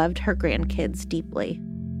who loved her grandkids deeply.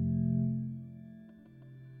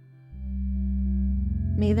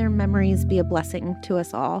 May their memories be a blessing to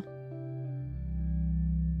us all.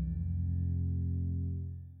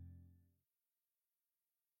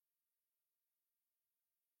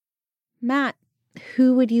 Matt,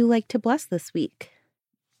 who would you like to bless this week?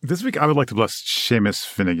 This week, I would like to bless Seamus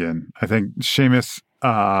Finnegan. I think Seamus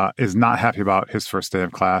is not happy about his first day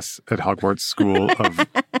of class at Hogwarts School of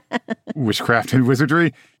Witchcraft and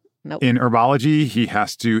Wizardry. Nope. In herbology, he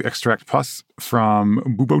has to extract pus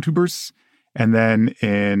from bubotubers. And then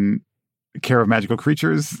in Care of Magical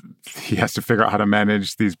Creatures, he has to figure out how to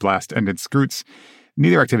manage these blast-ended scroots.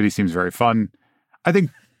 Neither activity seems very fun. I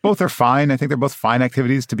think both are fine. I think they're both fine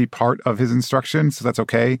activities to be part of his instruction, so that's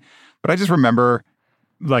okay. But I just remember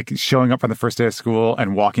like showing up on the first day of school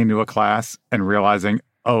and walking to a class and realizing,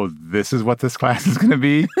 oh, this is what this class is going to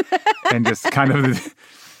be. And just kind of,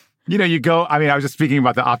 you go, I mean, I was just speaking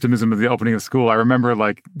about the optimism of the opening of school. I remember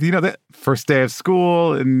like, the first day of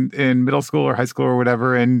school in middle school or high school or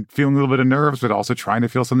whatever, and feeling a little bit of nerves, but also trying to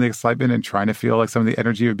feel some of the excitement and trying to feel like some of the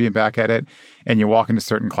energy of being back at it. And you walk into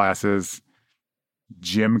certain classes.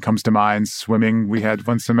 Gym comes to mind, swimming we had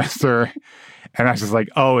one semester. And I was just like,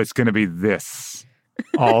 oh, it's going to be this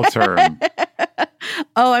all term.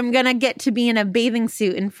 Oh, I'm going to get to be in a bathing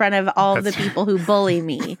suit in front of all the people who bully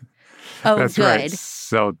me. Oh, that's good. Right.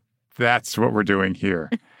 So that's what we're doing here.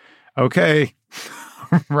 Okay.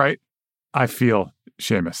 Right. I feel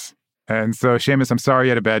Seamus. And so, Seamus, I'm sorry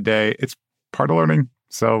you had a bad day. It's part of learning.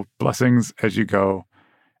 So blessings as you go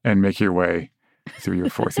and make your way through your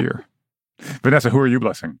fourth year. Vanessa, who are you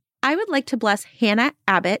blessing? I would like to bless Hannah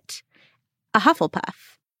Abbott, a Hufflepuff.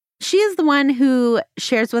 She is the one who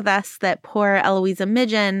shares with us that poor Eloisa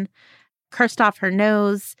Midgen cursed off her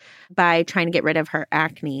nose by trying to get rid of her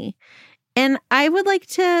acne. And I would like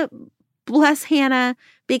to bless Hannah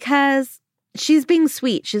because she's being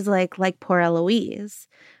sweet. She's like poor Eloise.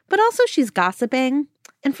 But also she's gossiping.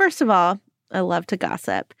 And first of all, I love to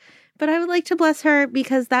gossip. But I would like to bless her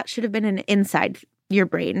because that should have been an inside your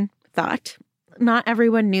brain thought. Not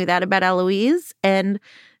everyone knew that about Eloise. And,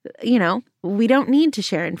 we don't need to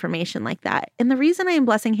share information like that. And the reason I am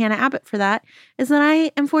blessing Hannah Abbott for that is that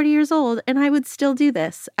I am 40 years old and I would still do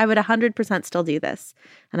this. I would 100% still do this.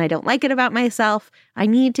 And I don't like it about myself. I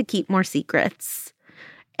need to keep more secrets.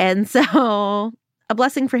 And so a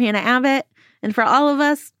blessing for Hannah Abbott and for all of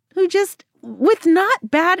us who just, with not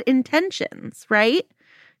bad intentions, right?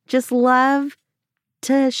 Just love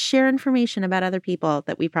to share information about other people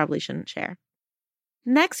that we probably shouldn't share.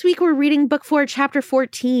 Next week, we're reading Book 4, Chapter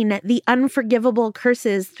 14, The Unforgivable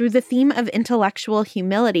Curses, through the theme of intellectual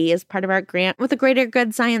humility as part of our grant with the Greater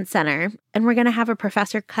Good Science Center. And we're going to have a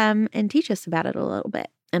professor come and teach us about it a little bit.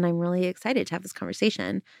 And I'm really excited to have this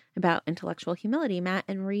conversation about intellectual humility, Matt,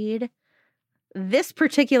 and read this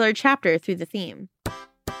particular chapter through the theme.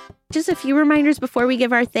 Just a few reminders before we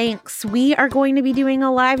give our thanks. We are going to be doing a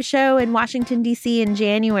live show in Washington, D.C. in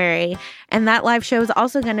January, and that live show is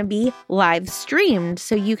also going to be live streamed.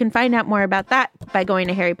 So you can find out more about that by going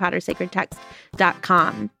to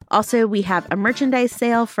harrypottersacredtext.com. Also, we have a merchandise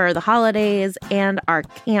sale for the holidays, and our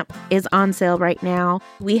camp is on sale right now.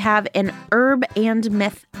 We have an Herb and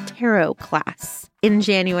Myth tarot class in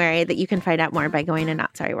January that you can find out more by going to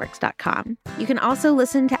NotSorryWorks.com. You can also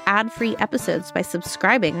listen to ad-free episodes by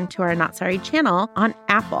subscribing to our Not Sorry channel on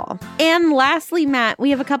Apple. And lastly, Matt, we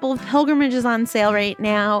have a couple of pilgrimages on sale right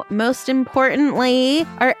now. Most importantly,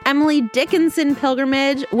 our Emily Dickinson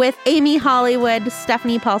pilgrimage with Amy Hollywood,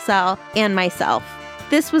 Stephanie Paulsell, and myself.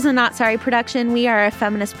 This was a Not Sorry production. We are a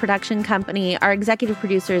feminist production company. Our executive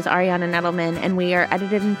producer is Ariana Nettleman, and we are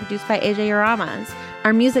edited and produced by AJ Uramas.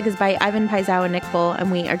 Our music is by Ivan Paisau and Nick Bull,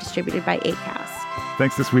 and we are distributed by Acast.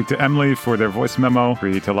 Thanks this week to Emily for their voice memo,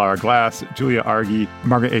 to Lara Glass, Julia Argy,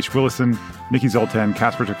 Margaret H. Willison, Nikki Zoltan,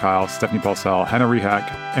 Casper Terkyle, Stephanie Paulsell, Hannah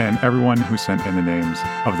Rehak, and everyone who sent in the names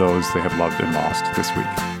of those they have loved and lost this week.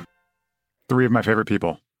 3 of my favorite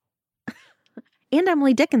people. And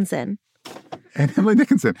Emily Dickinson. And Emily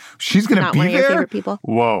Dickinson. She's going to Not be one of there? your favorite people?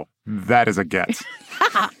 Whoa, that is a get.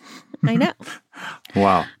 I know.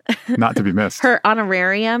 Wow. Not to be missed. Her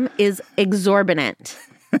honorarium is exorbitant.